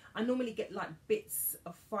 I normally get like bits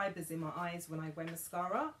of fibres in my eyes when I wear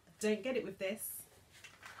mascara. Don't get it with this.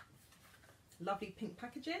 Lovely pink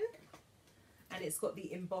packaging. And it's got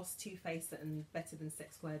the embossed Too Faced and Better Than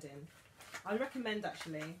Sex wording. I recommend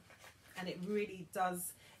actually. And it really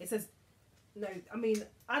does. It says, no, I mean,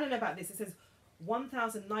 I don't know about this. It says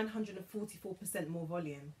 1,944% more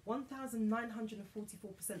volume.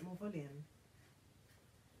 1,944% more volume.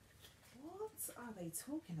 What are they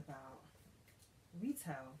talking about?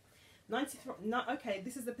 Retail. 93, no, okay,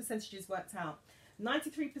 this is the percentages worked out.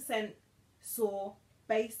 93% saw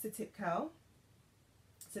base to tip curl.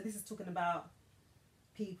 So this is talking about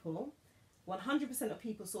people. 100% of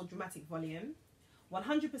people saw dramatic volume.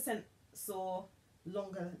 100% saw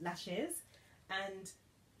longer lashes. And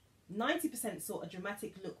 90% saw a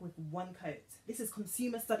dramatic look with one coat. This is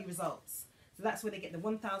consumer study results. So that's where they get the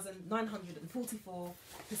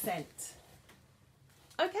 1,944%.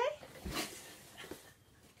 Okay?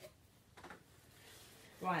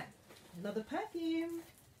 Right, another perfume.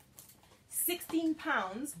 £16,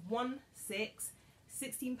 16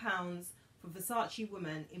 £16 for Versace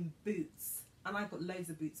Woman in Boots. And I got loads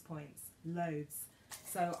of Boots points, loads.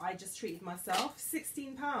 So I just treated myself.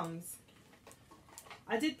 £16.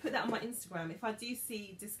 I did put that on my Instagram. If I do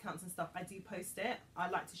see discounts and stuff, I do post it. I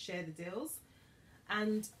like to share the deals.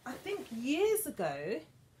 And I think years ago,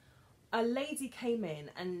 a lady came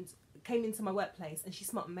into my workplace and she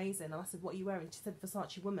smelled amazing. And I said, what are you wearing? She said,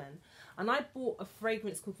 Versace Woman. And I bought a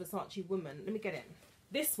fragrance called Versace Woman. Let me get it.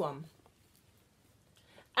 This one.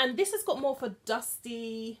 And this has got more for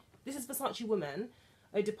dusty. This is Versace Woman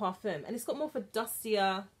Eau de Parfum. And it's got more for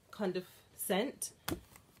dustier kind of scent.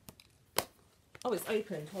 Oh, it's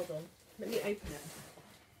opened. Hold on. Let me open it.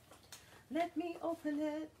 Let me open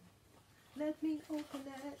it. Let me open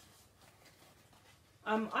it.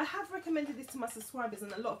 I have recommended this to my subscribers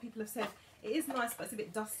and a lot of people have said it is nice, but it's a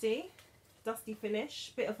bit dusty. Dusty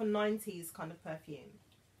finish. Bit of a 90s kind of perfume.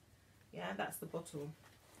 Yeah, that's the bottle.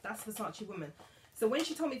 That's Versace Woman. So when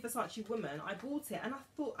she told me Versace Woman, I bought it and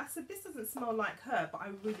I said, this doesn't smell like her, but I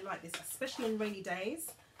really like this, especially on rainy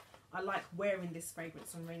days. I like wearing this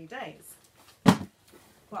fragrance on rainy days.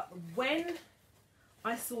 But when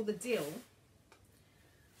I saw the deal,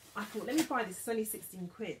 I thought, let me buy this. It's only 16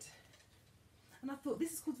 quid. And I thought,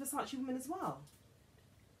 this is called Versace Woman as well.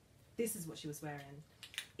 This is what she was wearing.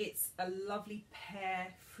 It's a lovely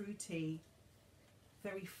pear, fruity,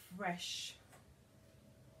 very fresh,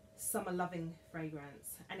 summer-loving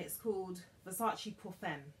fragrance. And it's called Versace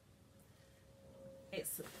Parfum.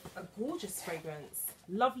 It's a gorgeous fragrance.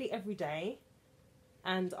 Lovely every day.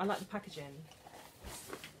 and I like the packaging.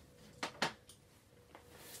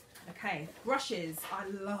 Okay, brushes. I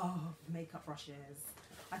love makeup brushes.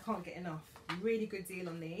 I can't get enough. Really good deal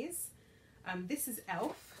on these. This is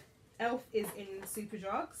Elf. Elf is in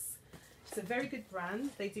Superdrugs. It's a very good brand.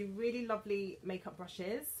 They do really lovely makeup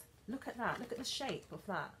brushes. Look at that. Look at the shape of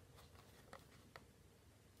that.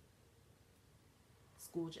 It's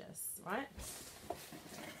gorgeous, right?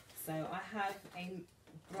 So I have a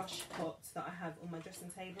brush pot that I have on my dressing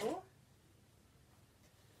table.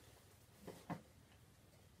 You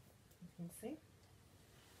can see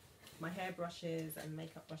my hair brushes and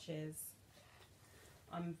makeup brushes.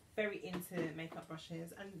 I'm very into makeup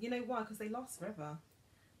brushes, and you know why? Because they last forever.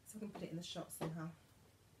 So I can put it in the shot somehow.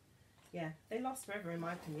 Yeah, they last forever in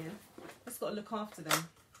my opinion. Just got to look after them.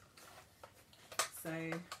 So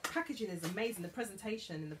packaging is amazing. The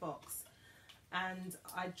presentation in the box. And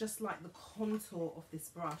I just like the contour of this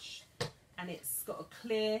brush, and it's got a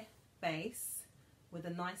clear base with a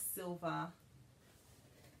nice silver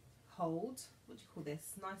hold. What do you call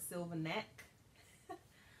this? Nice silver neck.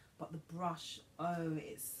 But the brush, oh,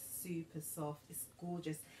 it's super soft. It's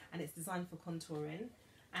gorgeous, and it's designed for contouring.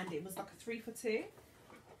 And it was like a 3 for 2.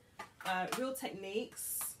 Real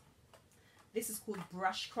Techniques. This is called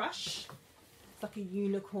Brush Crush. It's like a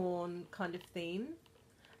unicorn kind of theme.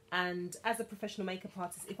 And as a professional makeup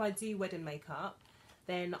artist, if I do wedding makeup,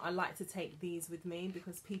 then I like to take these with me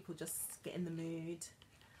because people just get in the mood.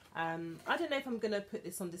 I don't know if I'm going to put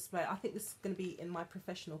this on display. I think this is going to be in my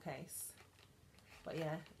professional case. But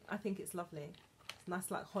yeah, I think it's lovely. It's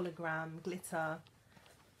nice, like hologram, glitter.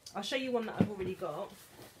 I'll show you one that I've already got.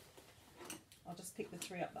 I'll just pick the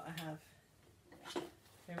 3 up that I have.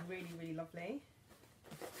 They're really, really lovely.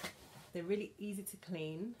 They're really easy to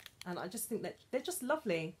clean, and I just think that they're just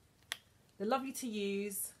lovely. They're lovely to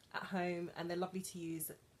use at home, and they're lovely to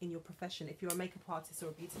use in your profession if you're a makeup artist or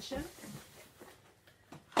a beautician.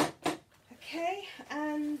 Okay,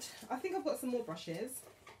 and I think I've got some more brushes.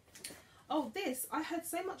 Oh, this, I heard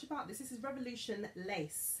so much about this. This is Revolution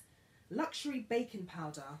Lace Luxury Baking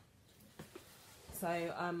Powder. So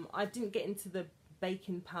I didn't get into the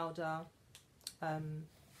baking powder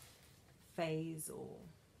phase, or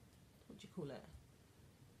what do you call it?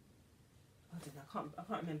 I don't know, I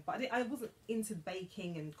can't remember. But I wasn't into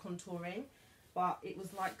baking and contouring, but it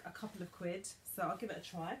was like a couple of quid, so I'll give it a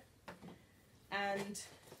try. And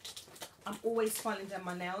I'm always filing down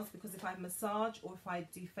my nails, because if I massage or if I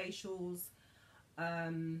do facials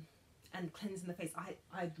and cleansing the face,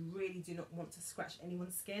 I really do not want to scratch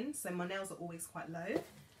anyone's skin, so my nails are always quite low.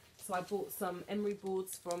 So I bought some emery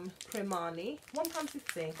boards from Cremani,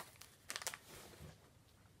 £1.50,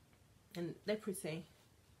 and they're pretty.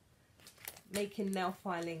 Making nail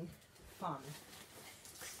filing fun.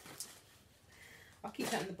 I'll keep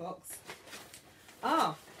that in the box.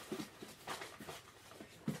 Ah,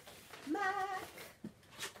 Mac.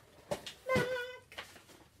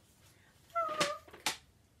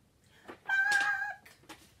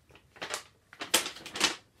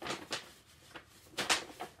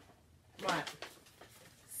 Right,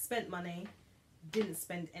 spent money, didn't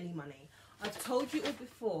spend any money. I've told you all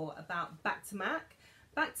before about Back to Mac.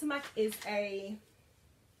 Back to Mac is a,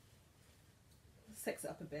 sex it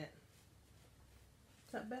up a bit.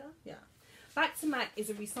 Is that better? Yeah. Back to Mac is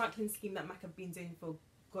a recycling scheme that Mac have been doing for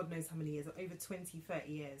God knows how many years, over 20,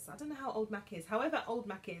 30 years. I don't know how old Mac is. However old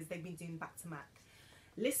Mac is, they've been doing Back to Mac.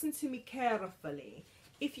 Listen to me carefully.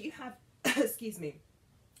 If you have, excuse me,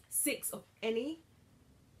 6 of any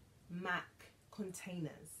Mac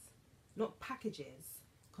containers, not packages,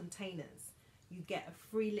 containers, you get a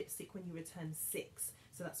free lipstick when you return 6.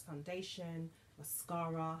 So that's foundation,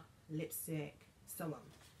 mascara, lipstick, so on.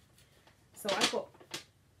 So I got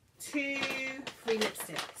 2 free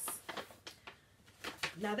lipsticks.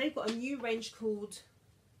 Now they've got a new range called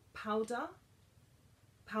Powder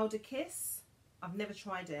Kiss. I've never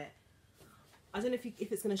tried it. I don't know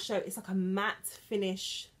if it's going to show. It's like a matte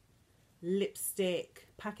finish lipstick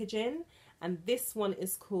packaging, and this one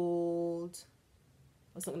is called,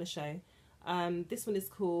 it's not going to show. This one is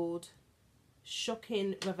called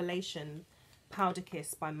Shocking Revelation Powder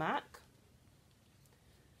Kiss by MAC.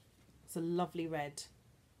 It's a lovely red.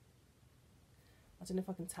 I don't know if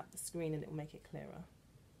I can tap the screen and it will make it clearer.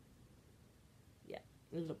 Yeah,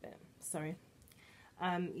 a little bit, sorry.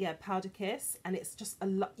 Yeah, Powder Kiss, and it's just a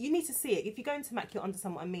lot. You need to see it. If you go into MAC, you'll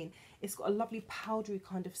understand what I mean. It's got a lovely powdery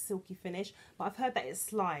kind of silky finish, but I've heard that it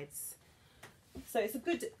slides. So it's a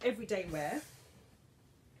good everyday wear.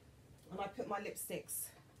 And I put my lipsticks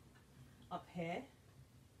up here.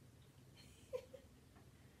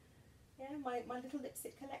 Yeah, my little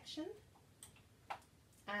lipstick collection.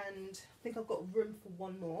 and I think I've got room for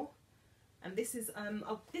one more. And this is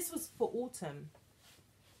this was for autumn.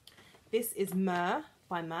 This is Myrrh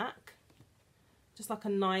by MAC, just like a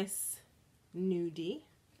nice nudie.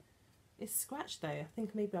 It's scratched though. I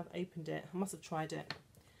think maybe I've opened it. I must have tried it.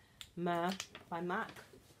 Myrrh by MAC.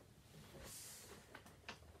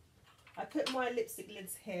 I put my lipstick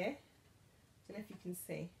lids here. Don't know if you can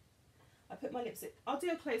see. I put my lipstick. I'll do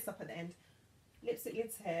a close up at the end. Lipstick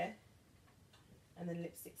lids here, and then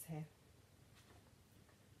lipsticks here.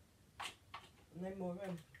 No more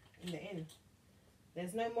room in the inn.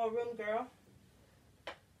 There's no more room, girl.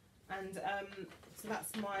 And so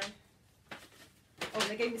that's my. Oh,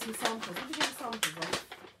 they gave me some samples. What did they give me samples of?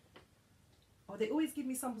 Oh, they always give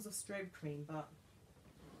me samples of strobe cream, but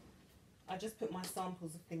I just put my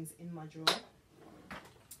samples of things in my drawer.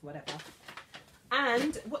 Whatever.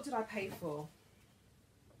 And what did I pay for?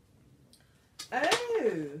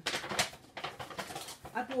 Oh,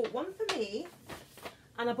 I bought one for me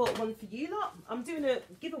and I bought one for you lot. I'm doing a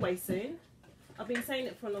giveaway soon. I've been saying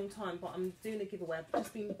it for a long time, but I'm doing a giveaway. I've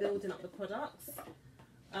just been building up the products.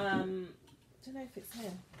 Don't know if it's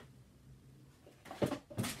here. Where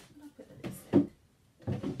did I put the lipstick?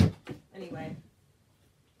 Anyway,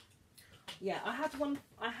 yeah, I had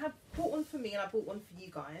bought one for me and I bought one for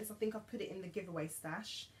you guys. I think I put it in the giveaway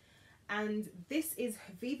stash. And this is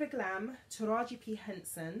Viva Glam Taraji P.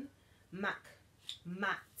 Henson MAC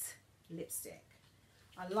Matte Lipstick.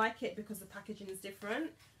 I like it because the packaging is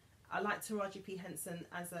different. I like Taraji P. Henson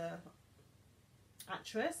as a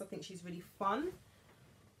actress. I think she's really fun.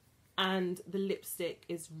 And the lipstick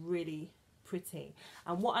is really pretty.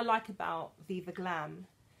 And what I like about Viva Glam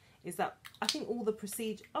is that I think all the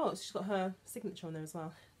proceed. Oh, she's got her signature on there as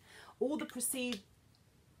well. All the proceedings.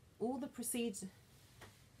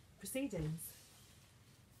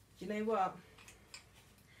 Do you know what?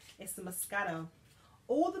 It's the Moscato.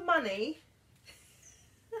 All the money.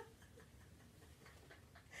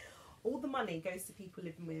 All the money goes to people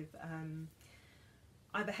living with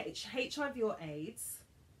either HIV or AIDS,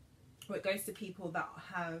 or it goes to people that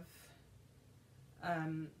have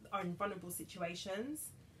are in vulnerable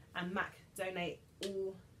situations. And MAC donate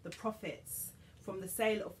all the profits from the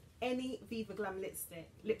sale of any Viva Glam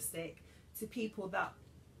lipstick to people that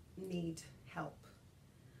need help,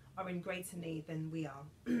 are in greater need than we are.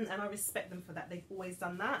 And I respect them for that. They've always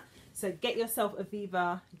done that. So get yourself a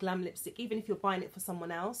Viva Glam lipstick, even if you're buying it for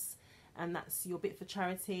someone else, and that's your bit for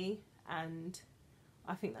charity. And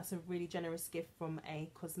I think that's a really generous gift from a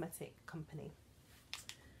cosmetic company.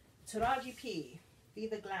 Taraji P.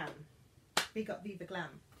 Viva Glam. Big up Viva Glam.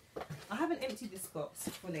 I haven't emptied this box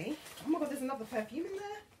fully. Oh my god, there's another perfume in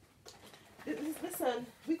there. Listen,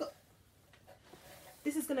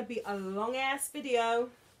 this is going to be a long ass video.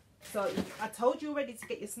 So I told you already to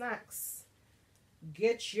get your snacks.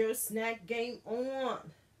 Get your snack game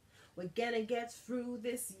on. We're going to get through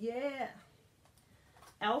this, yeah.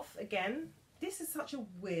 Elf again. This is such a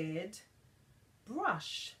weird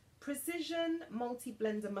brush. Precision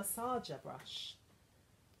multi-blender massager brush.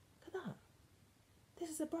 Look at that. This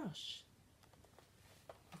is a brush.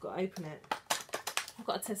 I've got to open it. I've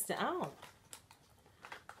got to test it out.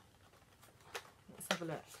 Let's have a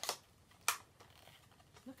look.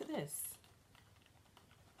 Look at this.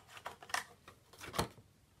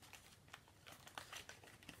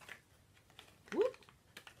 Whoop.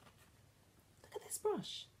 Look at this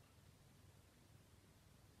brush.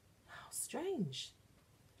 How strange.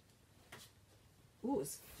 Oh,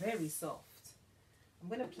 it's very soft. I'm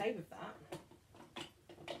going to play with that.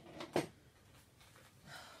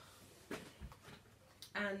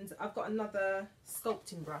 And I've got another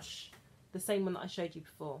sculpting brush, the same one that I showed you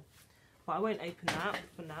before, but I won't open that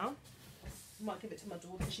for now. I might give it to my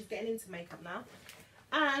daughter. She's getting into makeup now.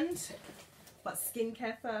 But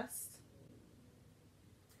skincare first.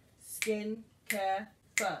 Skincare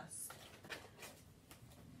first.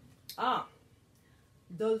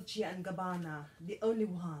 Dolce & Gabbana, the only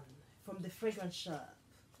one from the fragrance shop.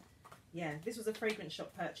 Yeah, this was a fragrance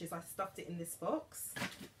shop purchase. I stuffed it in this box.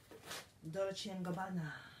 Dolce &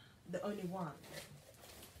 Gabbana, the only one.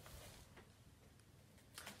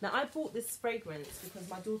 Now I bought this fragrance because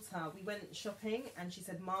my daughter, we went shopping and she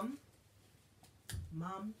said, Mum,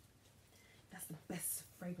 that's the best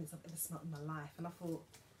fragrance I've ever smelled in my life. And I thought,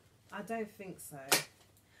 I don't think so.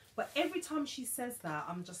 But every time she says that,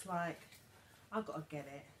 I'm just like, I've got to get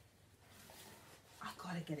it. I've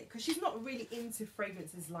got to get it. Because she's not really into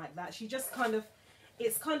fragrances like that. She just kind of,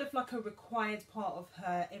 it's kind of like a required part of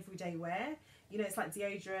her everyday wear. You know, it's like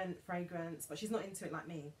deodorant, fragrance, but she's not into it like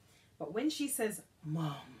me. But when she says,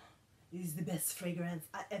 Mom, this is the best fragrance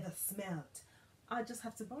I ever smelled, I just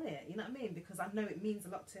have to buy it, you know what I mean? Because I know it means a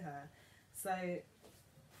lot to her. So,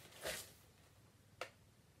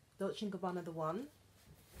 Dolce & Gabbana the one.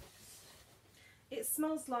 It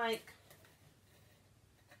smells like,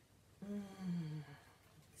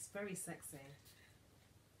 it's very sexy.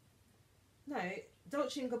 No,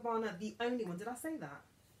 Dolce & Gabbana the only one. Did I say that?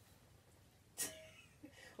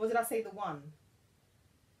 Or did I say the one?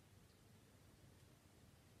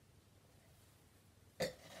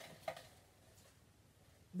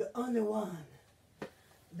 The only one.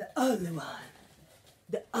 The only one.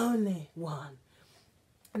 The only one.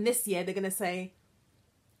 And this year they're going to say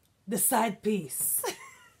the side piece.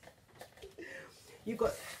 You've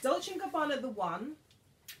got Dolce & Gabbana the one.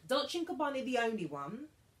 Dolce & Gabbana the only one.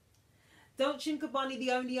 Dolce & Gabbana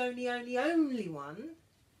the only one.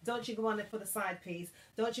 Dolce & Gabbana for the side piece.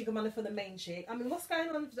 Dolce & Gabbana for the main chick. I mean, what's going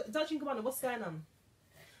on? Dolce & Gabbana, what's going on?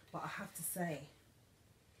 But I have to say,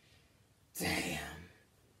 damn.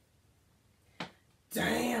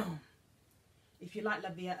 If you like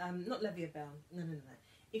not La Vie Belle, no.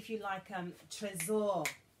 If you like Trésor,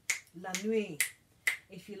 La Nuit.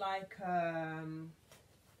 If you like,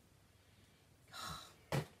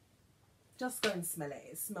 just go and smell it.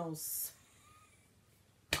 It smells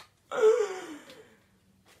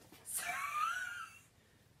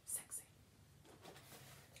sexy.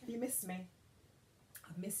 Have you missed me?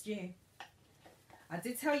 I've missed you. I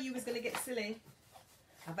did tell you it was going to get silly.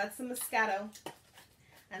 I've had some Moscato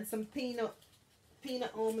and some peanut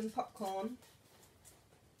almond popcorn.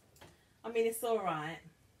 I mean, it's alright.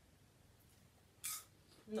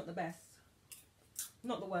 Not the best.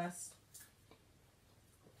 Not the worst.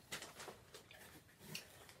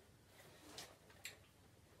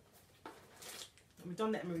 We've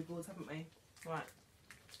done the emery boards, haven't we? Right.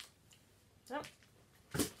 Yep.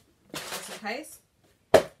 Just in case.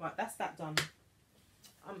 Right, that's that done.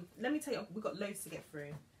 Let me tell you, we've got loads to get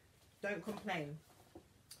through. Don't complain.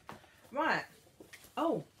 Right.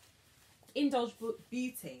 Oh, Indulge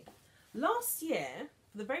Beauty. Last year,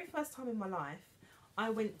 for the very first time in my life, I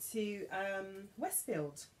went to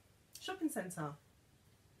Westfield shopping centre.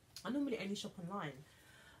 I normally only shop online,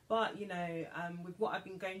 but you know, with what I've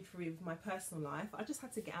been going through with my personal life, I just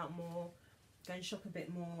had to get out more, go and shop a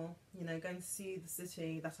bit more, you know, go and see the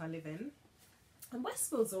city that I live in. And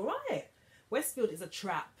Westfield's alright. Westfield is a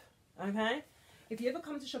trap, okay? If you ever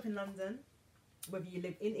come to shop in London, whether you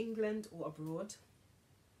live in England or abroad,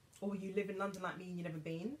 or you live in London like me and you've never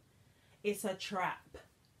been, it's a trap.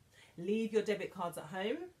 Leave your debit cards at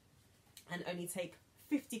home and only take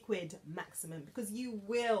 50 quid maximum, because you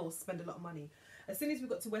will spend a lot of money. As soon as we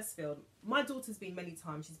got to Westfield, my daughter's been many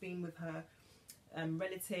times. She's been with her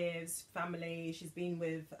relatives, family. She's been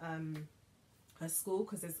with her school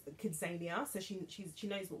because there's Kidzania, so she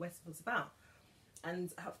knows what Westfield's about.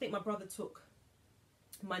 And I think my brother took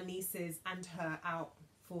my nieces and her out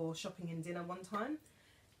for shopping and dinner one time.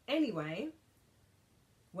 Anyway,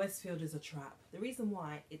 Westfield is a trap. The reason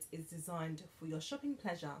why it is designed for your shopping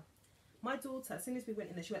pleasure. My daughter, as soon as we went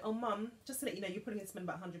in there, she went, "Oh, Mum, just to let you know, you're probably going to spend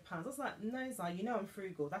about £100. I was like, "No, Zai, you know I'm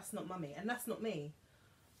frugal. That's not Mummy, and that's not me."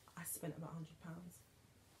 I spent about £100.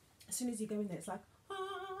 As soon as you go in there, it's like,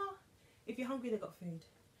 ah. If you're hungry, they've got food.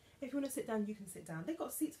 If you want to sit down, you can sit down. They've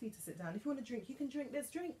got seats for you to sit down. If you want to drink, you can drink. There's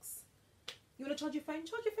drinks. You want to charge your phone?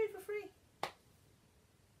 Charge your phone for free.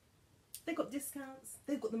 They've got discounts.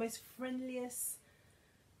 They've got the most friendliest,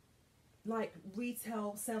 like,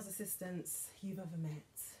 retail sales assistants you've ever met.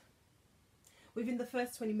 Within the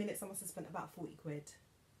first 20 minutes, I must have spent about 40 quid.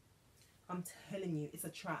 I'm telling you, it's a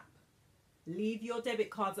trap. Leave your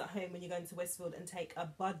debit cards at home when you're going to Westfield and take a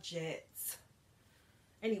budget.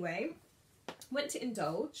 Anyway, went to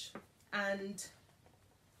Indulge and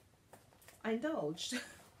I indulged.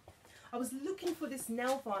 I was looking for this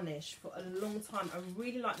nail varnish for a long time. I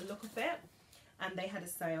really like the look of it, and they had a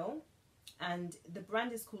sale, and the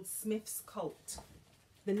brand is called Smith's Cult.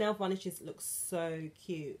 The nail varnishes look so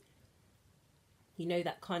cute. You know,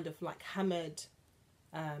 that kind of like hammered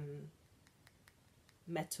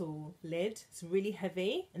metal lid. It's really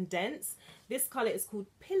heavy and dense. This colour is called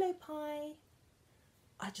Pillow Pie.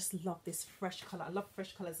 I just love this fresh colour. I love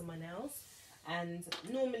fresh colours on my nails. And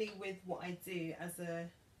normally with what I do as a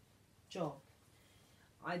job,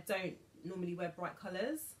 I don't normally wear bright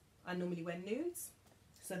colours. I normally wear nudes.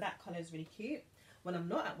 So that colour is really cute. When I'm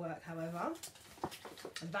not at work, however,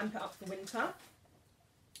 I vamp it up for winter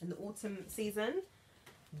and the autumn season.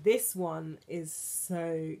 This one is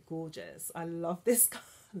so gorgeous. I love this.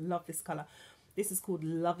 Love this colour. This is called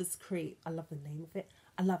Lover's Creep. I love the name of it.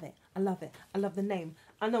 I love it. I love it. I love the name.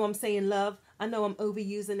 I know I'm saying love. I know I'm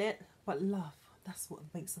overusing it. But love, that's what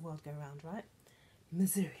makes the world go round, right?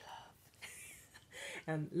 Missouri love.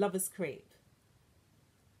 Lover's Creep.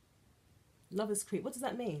 Lover's Creep, what does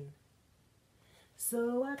that mean?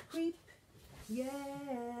 So I creep,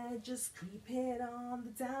 yeah, just creep it on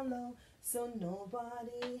the down low, so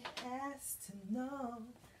nobody has to know.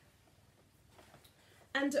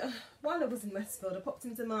 And while I was in Westfield, I popped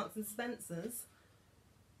into Marks and Spencer's.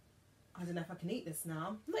 I don't know if I can eat this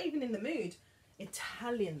now. I'm not even in the mood.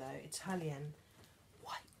 Italian though, Italian.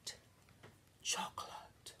 White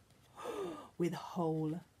chocolate with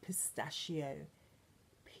whole pistachio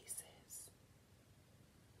pieces.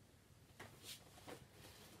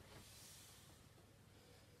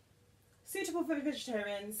 Suitable for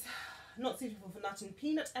vegetarians, not suitable for nut and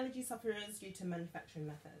peanut allergy sufferers due to manufacturing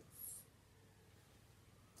methods.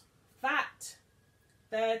 Fat,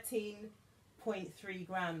 13.3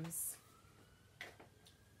 grams.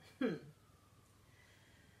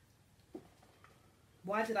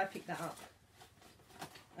 Why did I pick that up?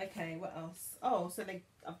 Okay, what else? Oh, so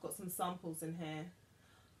I've got some samples in here.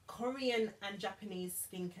 Korean and Japanese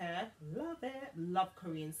skincare. Love it. Love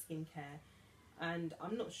Korean skincare. And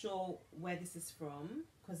I'm not sure where this is from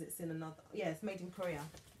because it's in another... Yeah, it's made in Korea.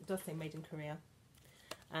 It does say made in Korea.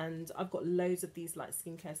 And I've got loads of these like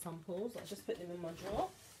skincare samples. I'll just put them in my drawer.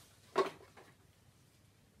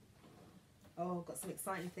 Oh, I've got some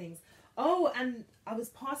exciting things. Oh, and I was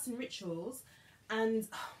passing Rituals and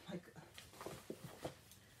oh my God.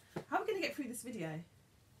 How are we going to get through this video?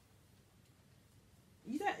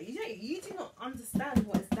 You do not understand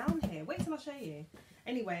what is down here. Wait till I show you.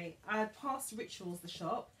 Anyway, I passed Rituals, the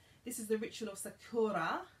shop. This is the Ritual of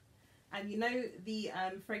Sakura. And you know the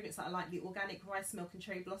fragrance that I like, the organic rice milk and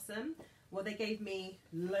cherry blossom? Well, they gave me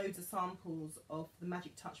loads of samples of the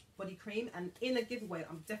Magic Touch body cream. And in a giveaway,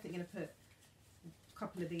 I'm definitely going to put a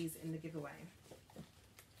couple of these in the giveaway.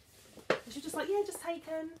 She's just like, yeah, just take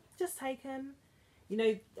them. Just take them. You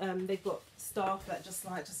know, they've got staff that just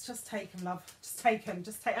like, just take them, love. Just take them.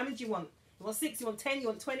 Just take. How many do you want? You want 6? You want 10? You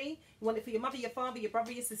want 20? You want it for your mother, your father, your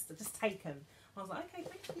brother, your sister? Just take them. I was like, okay,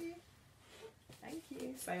 thank you. Thank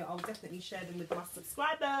you. So I'll definitely share them with my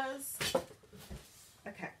subscribers.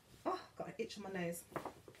 Okay. Oh, got an itch on my nose.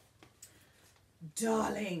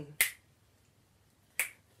 Darling.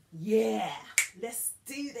 Yeah. Let's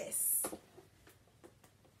do this.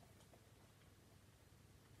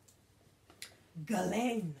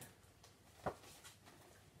 Galen.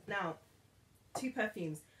 Now, 2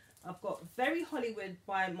 perfumes. I've got Very Hollywood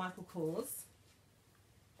by Michael Kors.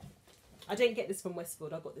 I didn't get this from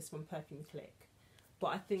Westfield. I got this from Perfume Click. But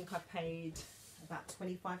I think I paid about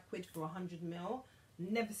 25 quid for 100 ml.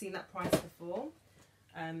 Never seen that price before.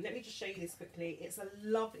 Let me just show you this quickly. It's a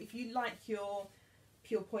love. If you like your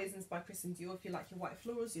Pure Poisons by Christian Dior, if you like your white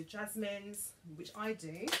florals, your jasmines, which I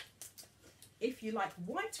do. If you like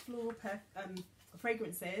white floral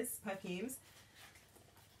fragrances, perfumes,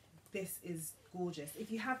 this is gorgeous.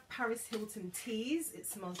 If you have Paris Hilton teas, it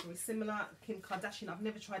smells very similar. Kim Kardashian, I've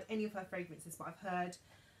never tried any of her fragrances, but I've heard,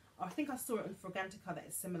 I think I saw it on Fragrantica that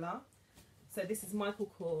it's similar. So this is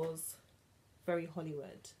Michael Kors, Very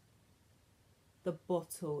Hollywood. The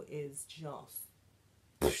bottle is just,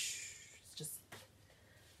 it's just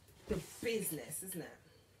the business, isn't it?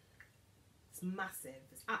 It's massive.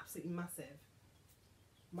 It's absolutely massive.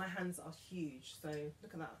 My hands are huge, so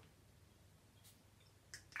look at that.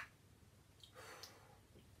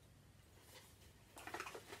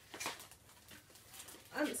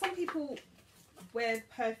 Some people wear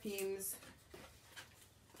perfumes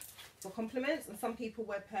for compliments and some people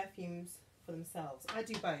wear perfumes for themselves. I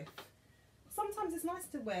do both. Sometimes it's nice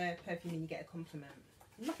to wear perfume and you get a compliment.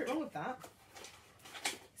 Nothing wrong with that.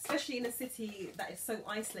 Especially in a city that is so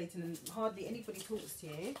isolated and hardly anybody talks to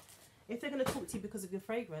you. If they're going to talk to you because of your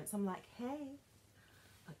fragrance, I'm like, hey,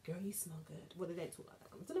 girl, you smell good. Well, they don't talk like that.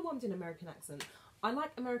 I don't know why I'm doing American accent. I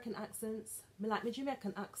like American accents. I like my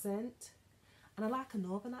Jamaican accent. And I like a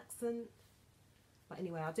northern accent. But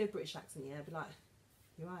anyway, I'll do a British accent, yeah. I'll be like,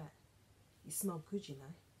 you're right. You smell good, you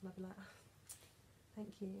know. And I'll be like,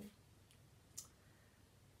 thank you.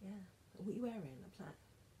 Yeah. What are you wearing? I'm like,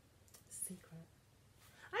 secret.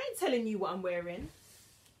 I ain't telling you what I'm wearing.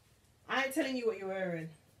 I ain't telling you what you're wearing.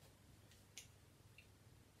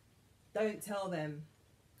 Don't tell them.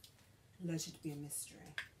 Let it be a mystery.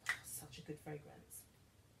 Oh, such a good fragrance.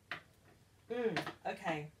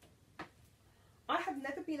 Okay. I have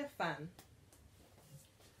never been a fan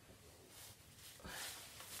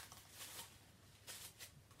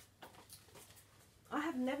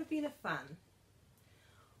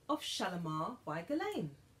of Shalimar by Guerlain.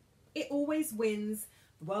 It always wins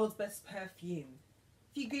the world's best perfume.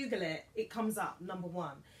 If you Google it, it comes up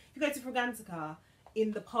 #1. If you go to Fragrantica,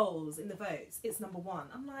 in the polls, in the votes, it's #1.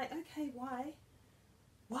 I'm like, okay, why?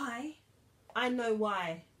 Why? I know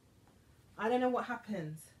why. I don't know what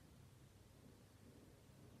happened.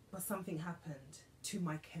 But something happened to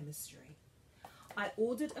my chemistry. I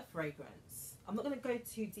ordered a fragrance. I'm not going to go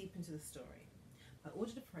too deep into the story. I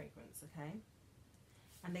ordered a fragrance, okay?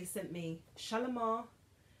 And they sent me Shalimar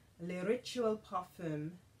Le Rituel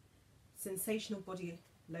Parfum Sensational Body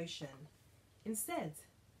Lotion. Instead,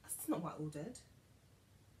 that's not what I ordered.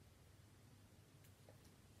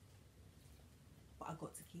 But I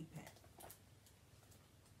got to keep it.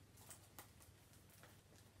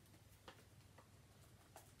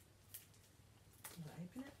 I'm gonna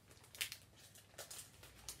open it.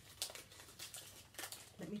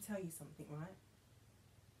 Let me tell you something, right?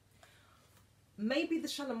 Maybe the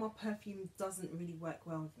Shalimar perfume doesn't really work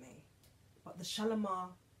well with me, but the Shalimar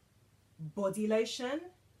body lotion,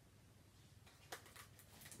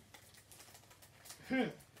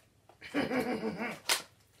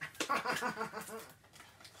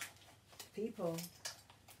 people.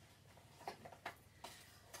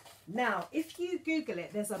 Now, if you Google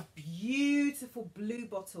it, there's a beautiful blue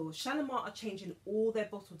bottle. Shalimar are changing all their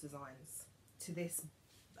bottle designs to this.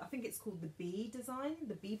 I think it's called the B design,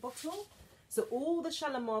 the B bottle. So all the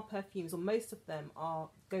Shalimar perfumes, or most of them, are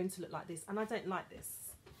going to look like this. And I don't like this.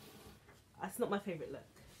 That's not my favourite look.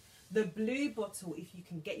 The blue bottle, if you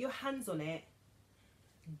can get your hands on it,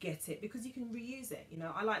 get it. Because you can reuse it. You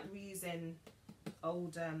know, I like reusing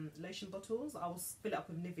old lotion bottles. I will fill it up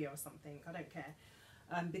with Nivea or something. I don't care.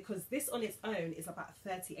 Because this on its own is about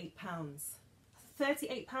 £38.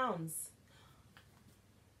 £38.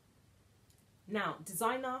 Now,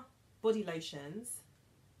 designer body lotions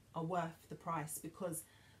are worth the price because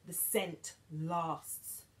the scent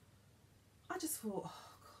lasts. I just thought, oh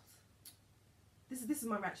God, this is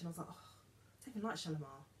my reaction. I was like, oh, I don't even like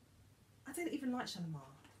Shalimar. I don't even like Shalimar.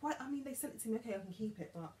 Why? I mean, they sent it to me. Okay, I can keep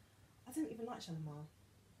it, but I don't even like Shalimar.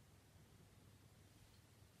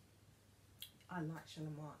 I like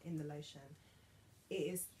Shalimar in the lotion. It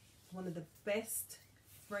is one of the best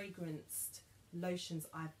fragranced lotions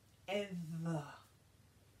I've ever.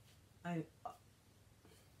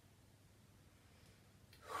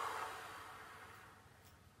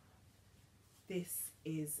 This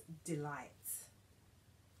is delight.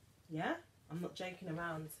 Yeah, I'm not joking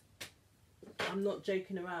around. I'm not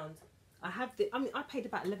joking around. I have the. I mean, I paid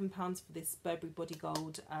about £11 for this Burberry Body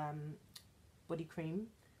Gold body cream.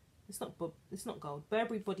 It's not gold.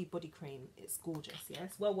 Burberry body cream. It's gorgeous. Yeah,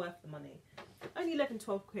 it's well worth the money. Only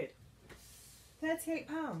 11-12 quid.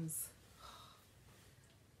 £38.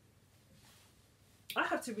 I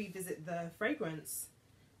have to revisit the fragrance.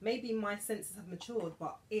 Maybe my senses have matured,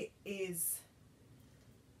 but it is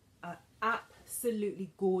an absolutely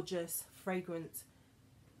gorgeous fragrant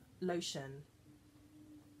lotion.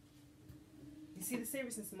 You see the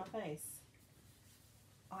seriousness in my face?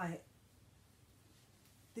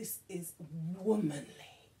 This is womanly.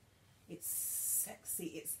 It's sexy.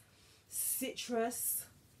 It's citrus.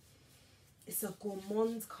 It's a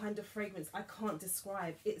gourmand kind of fragrance. I can't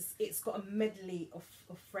describe. It's got a medley of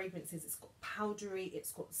fragrances. It's got powdery.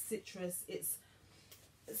 It's got citrus. It's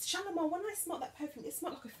Shalimar. When I smelled that perfume, it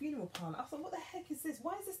smelled like a funeral parlour. I thought, what the heck is this?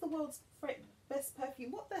 Why is this the world's best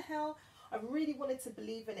perfume? What the hell? I really wanted to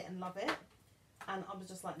believe in it and love it. And I was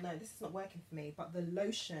just like, no, this is not working for me. But the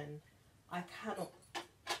lotion, I cannot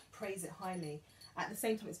praise it highly. At the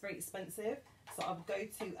same time, it's very expensive. So I'll go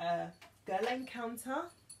to a Guerlain counter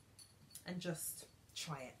and just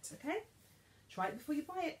try it, okay? Try it before you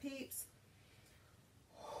buy it, peeps.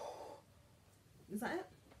 Is that it?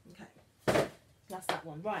 Okay. That's that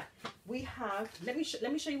one. Right. We have, let me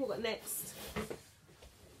show you what we got next.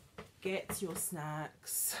 Get your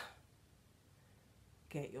snacks.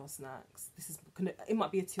 Get your snacks. This is gonna, it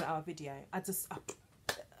might be a 2-hour video.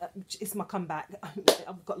 It's my comeback.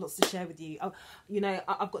 I've got lots to share with you. You know,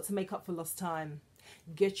 I've got to make up for lost time.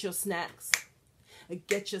 Get your snacks.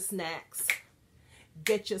 Get your snacks.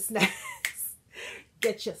 Get your snacks.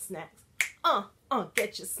 Get your snacks.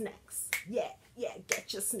 Get your snacks. Yeah,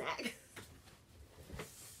 get your snack.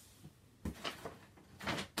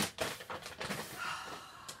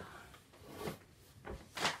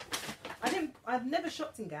 I've never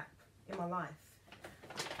shopped in Gap in my life.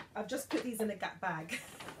 I've just put these in a Gap bag.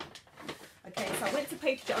 Okay, so I went to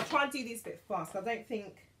Paper Chase. I'll try and do these a bit fast. I don't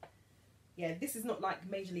think, yeah, this is not like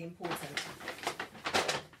majorly important.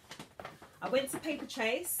 I went to Paper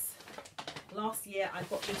Chase last year. I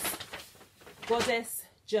got this Goddess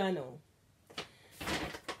journal.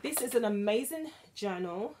 This is an amazing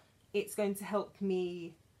journal. It's going to help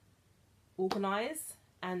me organize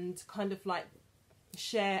and kind of like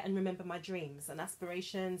share and remember my dreams and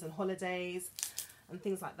aspirations and holidays and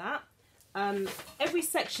things like that. Every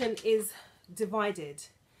section is divided: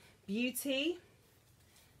 beauty,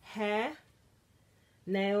 hair,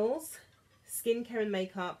 nails, skincare and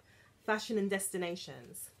makeup, fashion and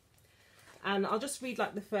destinations. And I'll just read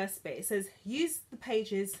like the first bit. It says, use the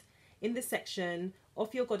pages in this section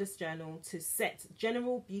of your goddess journal to set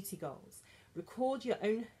general beauty goals. Record your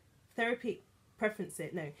own therapy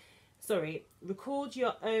preferences. Record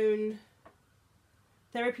your own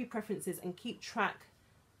therapy preferences and keep track.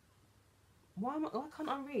 Why can't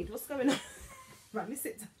I read? What's going on? Right, let me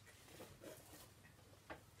sit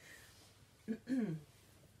down.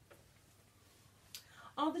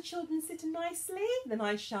 Are the children sitting nicely? Then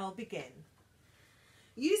I shall begin.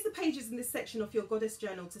 Use the pages in this section of your goddess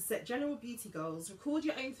journal to set general beauty goals. Record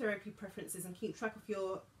your own therapy preferences and keep track of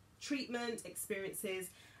your treatment experiences.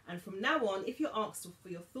 And from now on, if you're asked for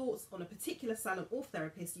your thoughts on a particular salon or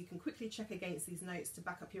therapist, you can quickly check against these notes to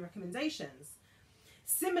back up your recommendations.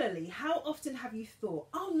 Similarly, how often have you thought,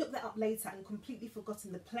 I'll look that up later, and completely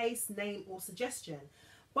forgotten the place, name or suggestion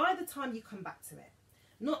by the time you come back to it?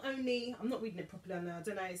 Not only, I'm not reading it properly now, I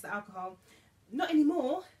don't know, it's the alcohol. Not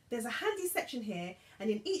anymore. There's a handy section here, and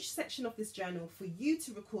in each section of this journal for you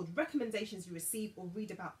to record recommendations you receive or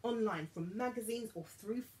read about online from magazines or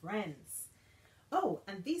through friends. Oh,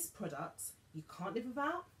 and these products you can't live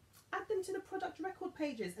without? Add them to the product record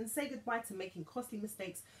pages and say goodbye to making costly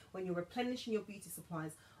mistakes when you're replenishing your beauty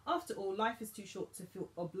supplies. After all, life is too short to feel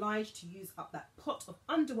obliged to use up that pot of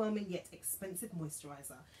underwhelming yet expensive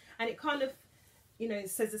moisturizer. And it kind of, you know,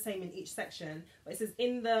 says the same in each section, but it says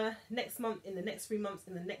in the next month, in the next 3 months,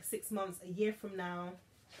 in the next 6 months, a year from now.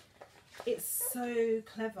 It's so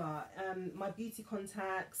clever. My beauty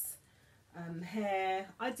contacts, hair.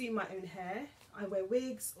 I do my own hair. I wear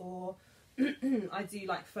wigs, or I do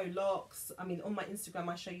like faux locks. I mean, on my Instagram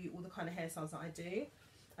I show you all the kind of hairstyles that I do.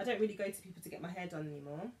 I don't really go to people to get my hair done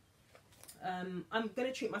anymore. I'm going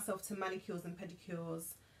to treat myself to manicures and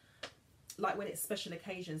pedicures, like when it's special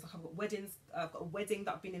occasions. Like I've got weddings, I've got a wedding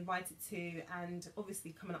that I've been invited to, and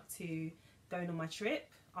obviously coming up to going on my trip,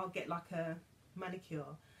 I'll get like a manicure.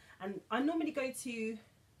 And I normally go to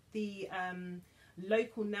the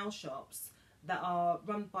local nail shops that are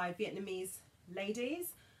run by Vietnamese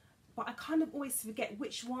ladies, but I kind of always forget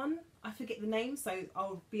which one. I forget the name, so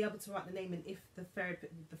I'll be able to write the name and if the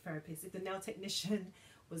therapist, if the nail technician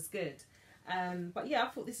was good. But yeah, I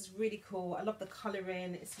thought this is really cool. I love the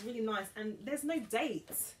colouring. It's really nice, and there's no date.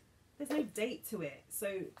 There's no date to it,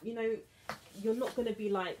 so you know you're not going to be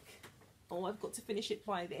like, oh, I've got to finish it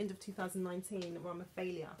by the end of 2019 or I'm a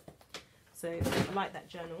failure. So I like that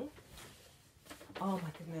journal. Oh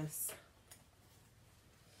my goodness.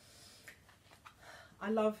 I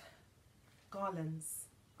love garlands.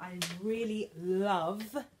 I really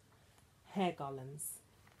love hair garlands.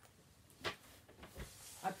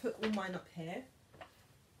 I put all mine up here.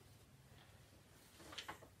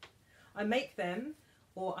 I make them,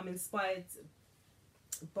 or I'm inspired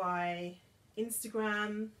by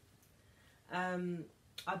Instagram.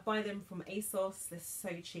 I buy them from ASOS. They're so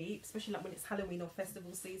cheap, especially like when it's Halloween or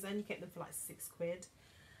festival season. You get them for like £6.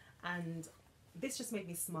 And this just made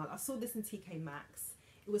me smile. I saw this in TK Maxx.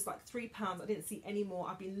 It was like £3. I didn't see any more.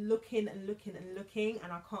 I've been looking and looking and looking,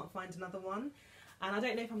 and I can't find another one. And I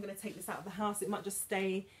don't know if I'm going to take this out of the house. It might just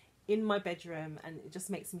stay in my bedroom, and it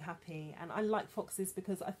just makes me happy. And I like foxes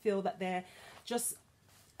because I feel that they're just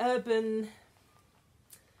urban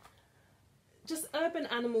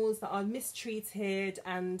animals that are mistreated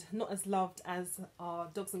and not as loved as our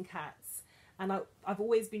dogs and cats. And I've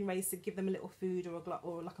always been raised to give them a little food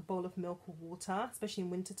or like a bowl of milk or water, especially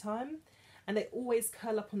in winter time. And they always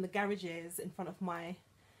curl up on the garages in front of my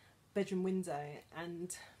bedroom window,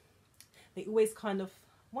 and they always kind of,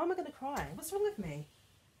 why am I going to cry? What's wrong with me?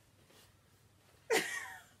 I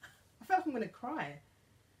feel like I'm going to cry.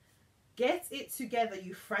 Get it together,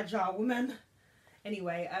 you fragile woman.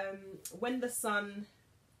 Anyway, when the sun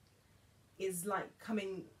is like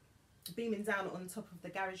beaming down on top of the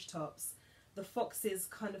garage tops, the foxes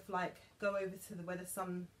kind of like go over to where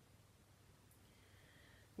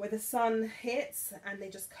the sun hits, and they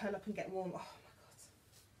just curl up and get warm. Oh my god.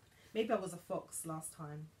 Maybe I was a fox last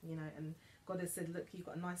time, you know, and God has said, look, you've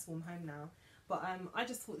got a nice warm home now. But I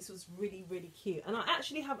just thought this was really, really cute. And I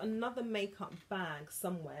actually have another makeup bag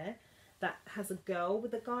somewhere that has a girl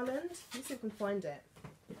with a garland. Let me see if I can find it.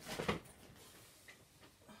 Oh,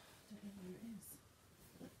 I don't know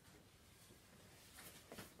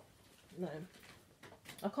where it is.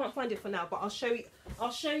 No, I can't find it for now, but I'll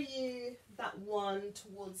show you that one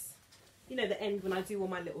towards, you know, the end when I do all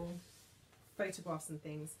my little photographs and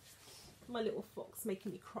things. My little fox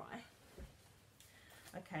making me cry.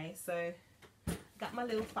 Okay, so Got my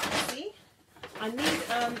little fancy. I need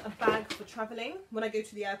a bag for travelling when I go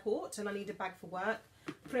to the airport, and I need a bag for work.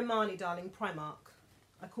 Primani, darling, Primark.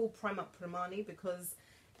 I call Primark Primani because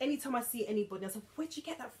anytime I see anybody, I say, where'd you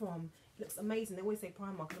get that from? It looks amazing. They always say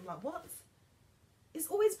Primark, and I'm like, what? It's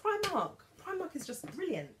always Primark. Primark is just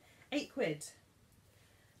brilliant. £8.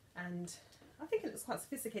 And I think it looks quite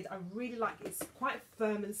sophisticated. I really like it. It's quite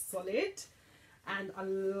firm and solid. And I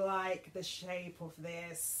like the shape of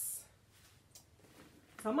this.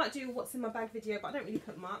 So I might do what's in my bag video, but I don't really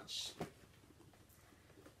put much.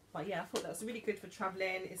 But yeah, I thought that was really good for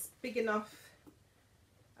travelling. It's big enough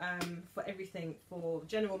for everything, for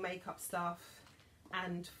general makeup stuff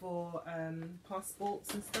and for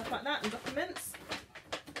passports and stuff like that, and documents.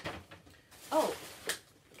 Oh,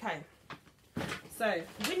 okay. So,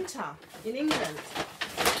 winter in England.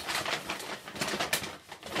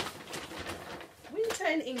 Winter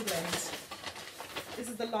in England. This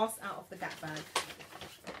is the last out of the Gap bag.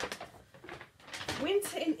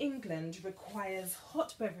 Winter in England requires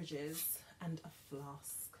hot beverages and a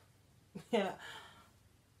flask. Yeah.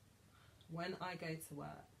 When I go to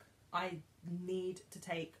work, I need to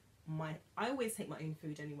take I always take my own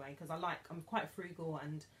food anyway, because I'm quite frugal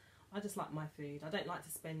and I just like my food. I don't like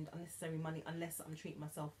to spend unnecessary money unless I'm treating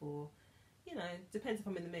myself, or, you know, depends if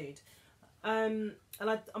I'm in the mood.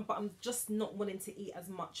 But I'm just not wanting to eat as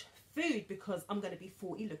much food because I'm going to be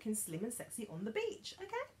 40 looking slim and sexy on the beach,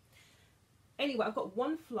 okay? Anyway, I've got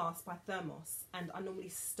one flask by Thermos, and I normally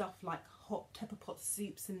stuff like hot pepper pot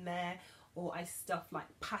soups in there, or I stuff like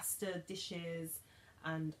pasta dishes,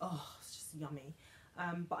 and oh, it's just yummy.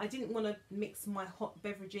 But I didn't want to mix my hot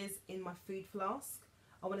beverages in my food flask.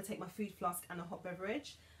 I want to take my food flask and a hot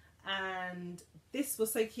beverage. And this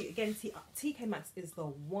was so cute. Again, TK Maxx is the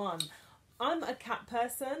one. I'm a cat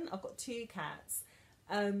person. I've got 2 cats.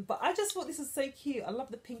 But I just thought this was so cute. I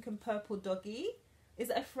love the pink and purple doggy.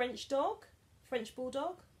 Is it a French dog? French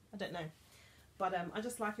bulldog? I don't know. But I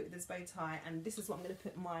just like it with this bow tie. And this is what I'm going to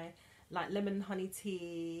put my like lemon honey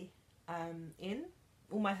tea in.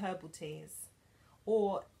 All my herbal teas.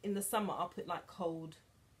 Or in the summer, I'll put like cold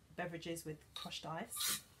beverages with crushed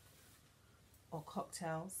ice, or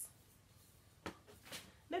cocktails.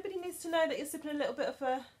 Nobody needs to know that you're sipping a little bit of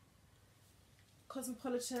a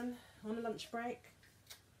Cosmopolitan on a lunch break,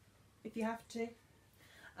 if you have to.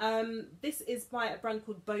 This is by a brand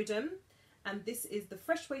called Bodum, and this is the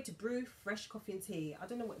fresh way to brew fresh coffee and tea. I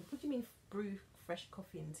don't know what do you mean brew fresh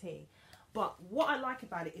coffee and tea? But what I like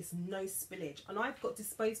about it is no spillage. And I've got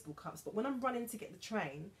disposable cups, but when I'm running to get the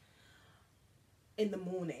train in the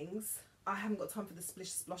mornings, I haven't got time for the splish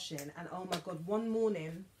sploshing. And oh my god, one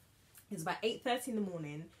morning, it was about 8:30 in the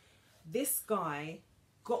morning, this guy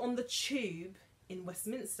got on the tube in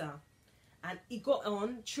Westminster, and he got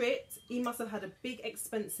on, tripped. He must have had a big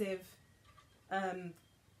expensive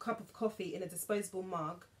cup of coffee in a disposable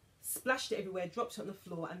mug, splashed it everywhere, dropped it on the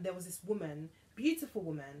floor, and there was this woman, beautiful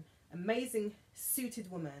woman, amazing suited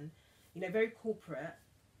woman, you know, very corporate,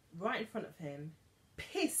 right in front of him,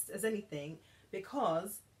 pissed as anything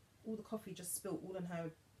because all the coffee just spilled all on her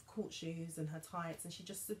court shoes and her tights, and she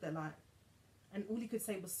just stood there like, and all he could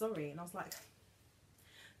say was sorry. And I was like,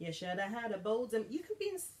 you should have had a Bodum. You could be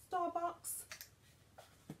in Starbucks,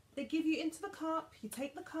 they give you into the cup, you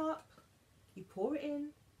take the cup, you pour it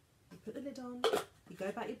in, you put the lid on, you go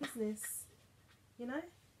about your business, you know.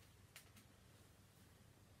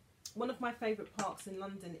 One of my favourite parks in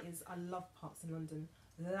London is, I love parks in London,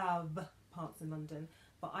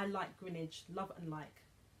 but I like Greenwich, love and like.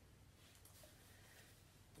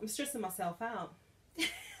 I'm stressing myself out.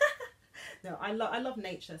 No, I love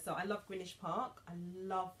nature, so I love Greenwich Park. I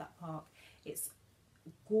love that park. It's a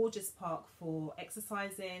gorgeous park for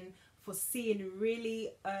exercising, for seeing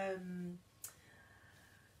really,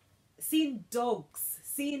 seeing dogs.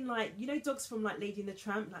 Seeing, like, you know, dogs from like Lady and the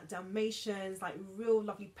Tramp, like Dalmatians, like real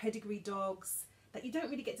lovely pedigree dogs that you don't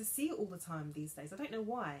really get to see all the time these days. I don't know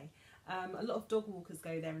why. A lot of dog walkers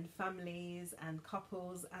go there in families and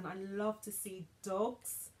couples, and I love to see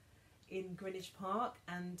dogs in Greenwich Park,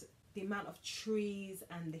 and the amount of trees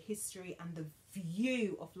and the history and the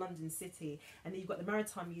view of London City. And then you've got the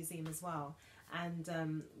Maritime Museum as well. And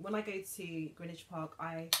when I go to Greenwich Park,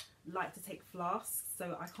 I like to take flasks,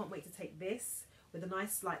 so I can't wait to take this with a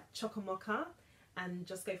nice like chocomocha and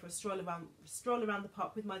just go for a stroll around the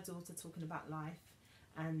park with my daughter, talking about life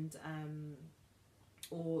and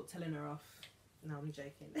or telling her off. No, I'm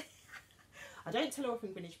joking. I don't tell her off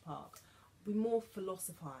in Greenwich Park. We more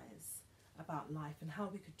philosophize about life and how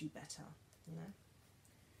we could do better, you know.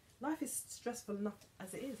 Life is stressful enough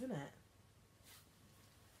as it is, isn't it?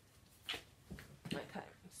 Okay,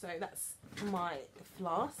 so that's my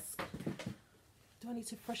flask. Do I need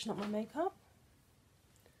to freshen up my makeup?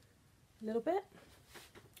 A little bit.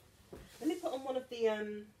 Let me put on one of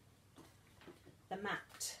the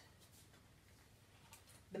matte.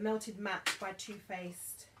 The Melted Matte by Too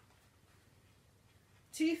Faced.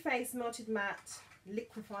 Too Faced Melted Matte,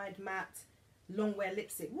 Liquefied Matte, Long Wear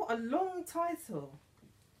Lipstick. What a long title.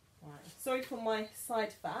 Right. Sorry for my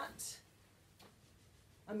side fat.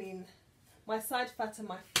 I mean, my side fat and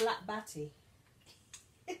my flat batty.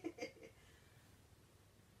 See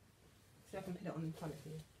if I can put it on in front of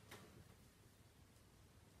you.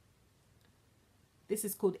 This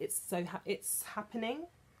is called It's Happening.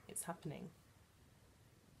 It's Happening.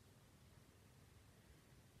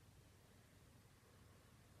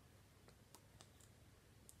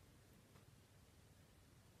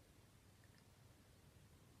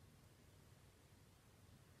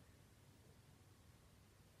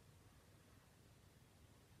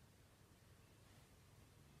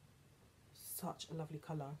 Such a lovely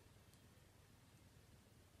colour.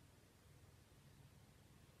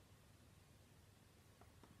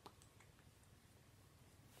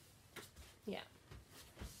 Yeah.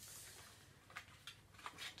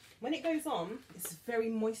 When it goes on, it's very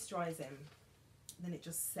moisturising. Then it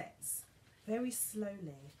just sets very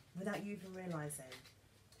slowly without you even realising.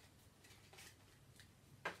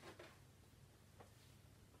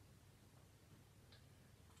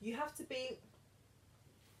 You have to be,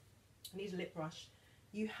 I need a lip brush.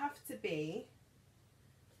 You have to be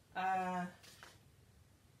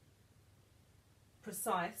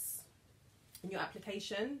precise in your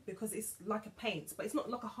application because it's like a paint, but it's not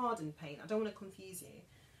like a hardened paint. I don't want to confuse you,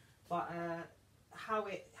 but how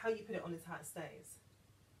you put it on is how it stays.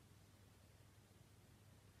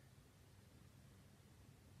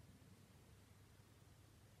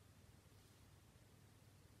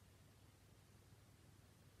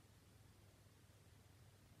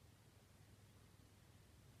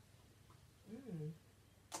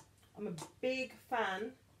 I'm a big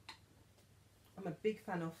fan. I'm a big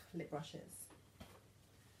fan of lip brushes.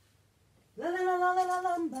 La la la la la la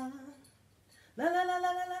lamba. La la la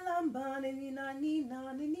la la la lamba. Ni na ni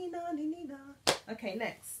na ni na ni na. Okay,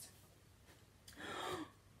 next.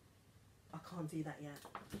 I can't do that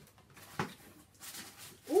yet.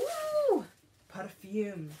 Ooh,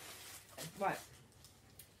 perfume. Right.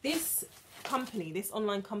 This company, this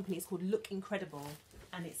online company is called Look Incredible,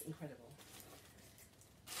 and it's incredible.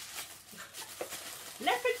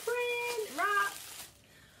 Leopard print wrap.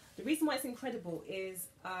 The reason why it's incredible is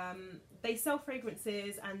they sell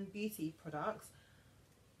fragrances and beauty products,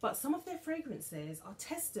 but some of their fragrances are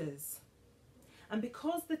testers, and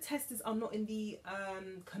because the testers are not in the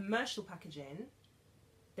commercial packaging,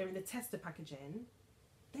 they're in the tester packaging,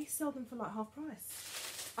 they sell them for like half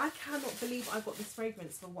price. I cannot believe I got this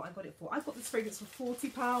fragrance for what I got it for. I got this fragrance for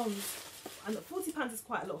 £40, and £40 is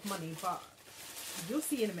quite a lot of money, but you'll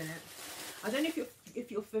see in a minute. I don't know if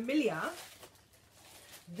you're familiar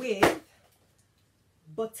with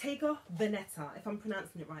Bottega Veneta, if I'm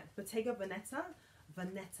pronouncing it right. Bottega Veneta,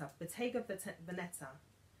 Bottega Veneta.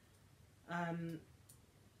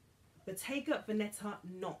 Bottega Veneta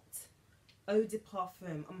Not Eau de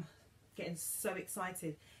Parfum. I'm getting so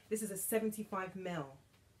excited. This is a 75ml,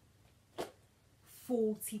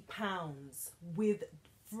 £40 with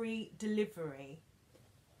free delivery.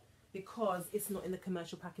 Because it's not in the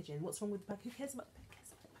commercial packaging. What's wrong with the packaging? Who cares about the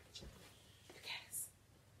packaging? Who cares?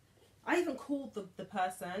 I even called the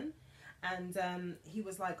person, and he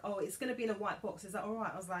was like, "Oh, it's going to be in a white box. Is that all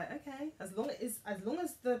right?" I was like, "Okay, as long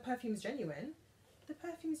as the perfume is genuine, the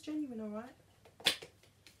perfume is genuine, all right."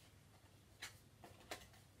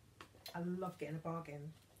 I love getting a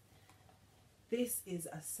bargain. This is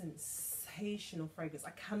a sensational fragrance.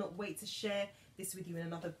 I cannot wait to share this with you in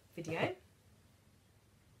another video.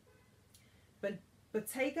 But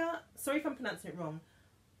Bottega, sorry if I'm pronouncing it wrong,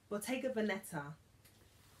 Bottega Veneta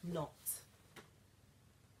Not.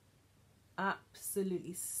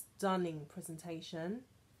 Absolutely stunning presentation.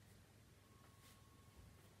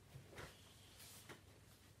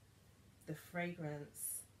 The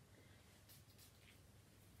fragrance.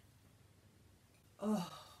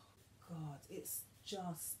 Oh God, it's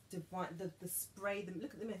just divine. The spray,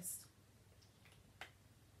 look at the mist.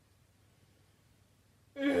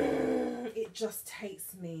 It just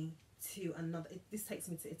takes me to another. This takes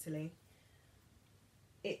me to Italy.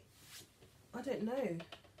 I don't know.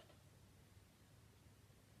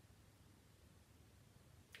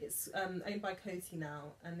 It's owned by Coty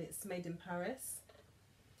now, and it's made in Paris.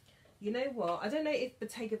 You know what? I don't know if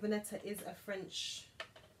Bottega Veneta is a French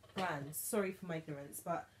brand. Sorry for my ignorance,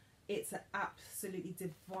 but it's an absolutely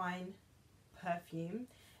divine perfume.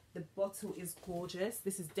 The bottle is gorgeous.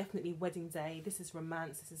 This is definitely wedding day. This is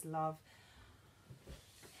romance. This is love.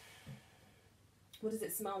 What does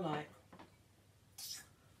it smell like?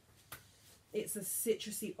 It's a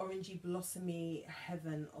citrusy, orangey, blossomy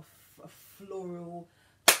heaven of a floral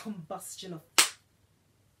combustion of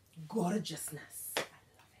gorgeousness. I love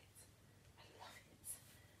it. I love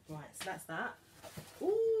it. Right, so that's that.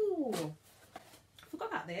 Ooh, I forgot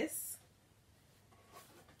about this.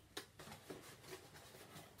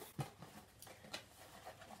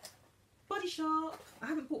 Body Shop. I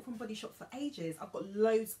haven't bought from Body Shop for ages. I've got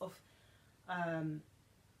loads of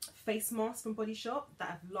face masks from Body Shop that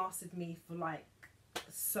have lasted me for like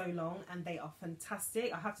so long, and they are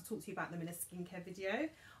fantastic. I have to talk to you about them in a skincare video.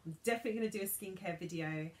 I'm definitely going to do a skincare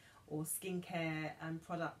video or skincare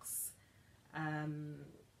products,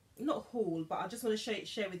 not a haul, but I just want to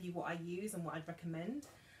share with you what I use and what I'd recommend.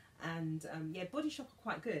 And yeah, Body Shop are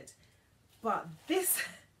quite good, but this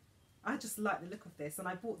I just like the look of this, and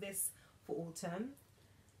I bought this for autumn.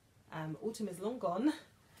 Autumn is long gone,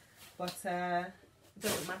 but it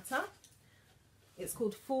doesn't matter. It's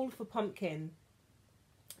called Fall for Pumpkin,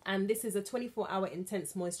 and this is a 24-hour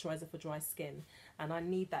intense moisturizer for dry skin, and I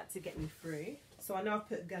need that to get me through. So I know I've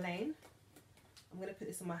put Galane. I'm going to put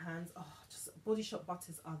this on my hands. Oh, just Body Shop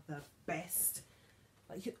butters are the best.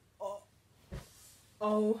 Like, you,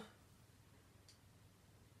 oh.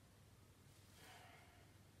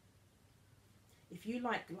 If you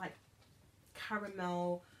like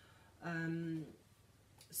caramel,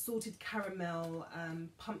 salted caramel,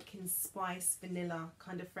 pumpkin spice, vanilla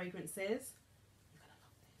kind of fragrances, you're gonna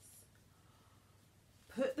love this.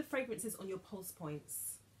 Put the fragrances on your pulse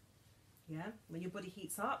points. Yeah, when your body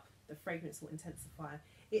heats up, the fragrance will intensify.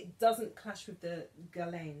 It doesn't clash with the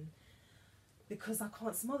Galane, because I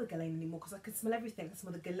can't smell the Galane anymore, because I can smell everything. I can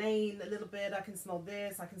smell the Galane a little bit, I can smell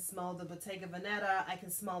this, I can smell the Bottega Veneta, I can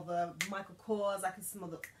smell the Michael Kors, I can smell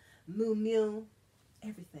the Miu Miu,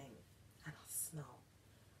 everything. And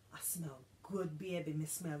I smell good, baby. Me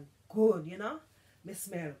smell good, you know? Me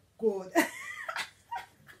smell good.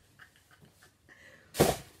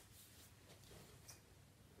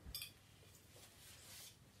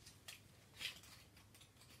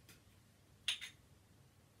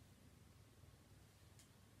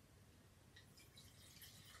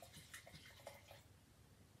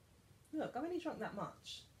 Look, I've only drunk that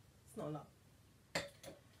much. It's not a lot.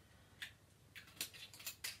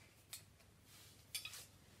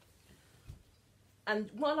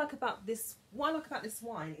 And what I like about this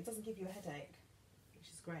wine, it doesn't give you a headache, which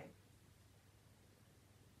is great.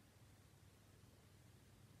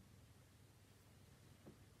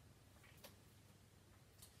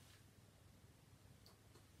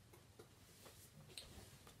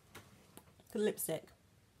 The lipstick.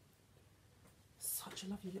 Such a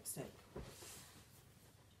lovely lipstick.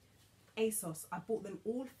 ASOS. I bought them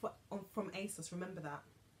all from ASOS. Remember that.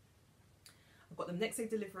 I got them next day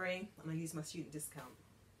delivery, and I used my student discount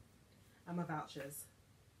and my vouchers.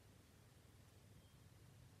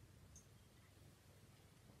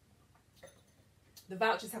 The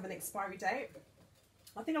vouchers have an expiry date.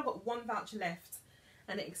 I think I've got one voucher left,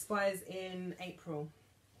 and it expires in April.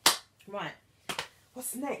 Right.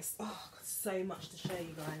 What's next? Oh, I've got so much to show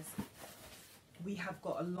you guys. We have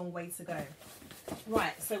got a long way to go.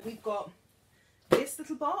 Right, so we've got this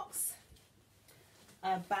little box,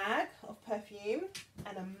 a bag of perfume,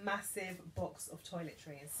 and a massive box of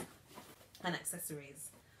toiletries and accessories.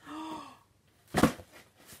 Oh,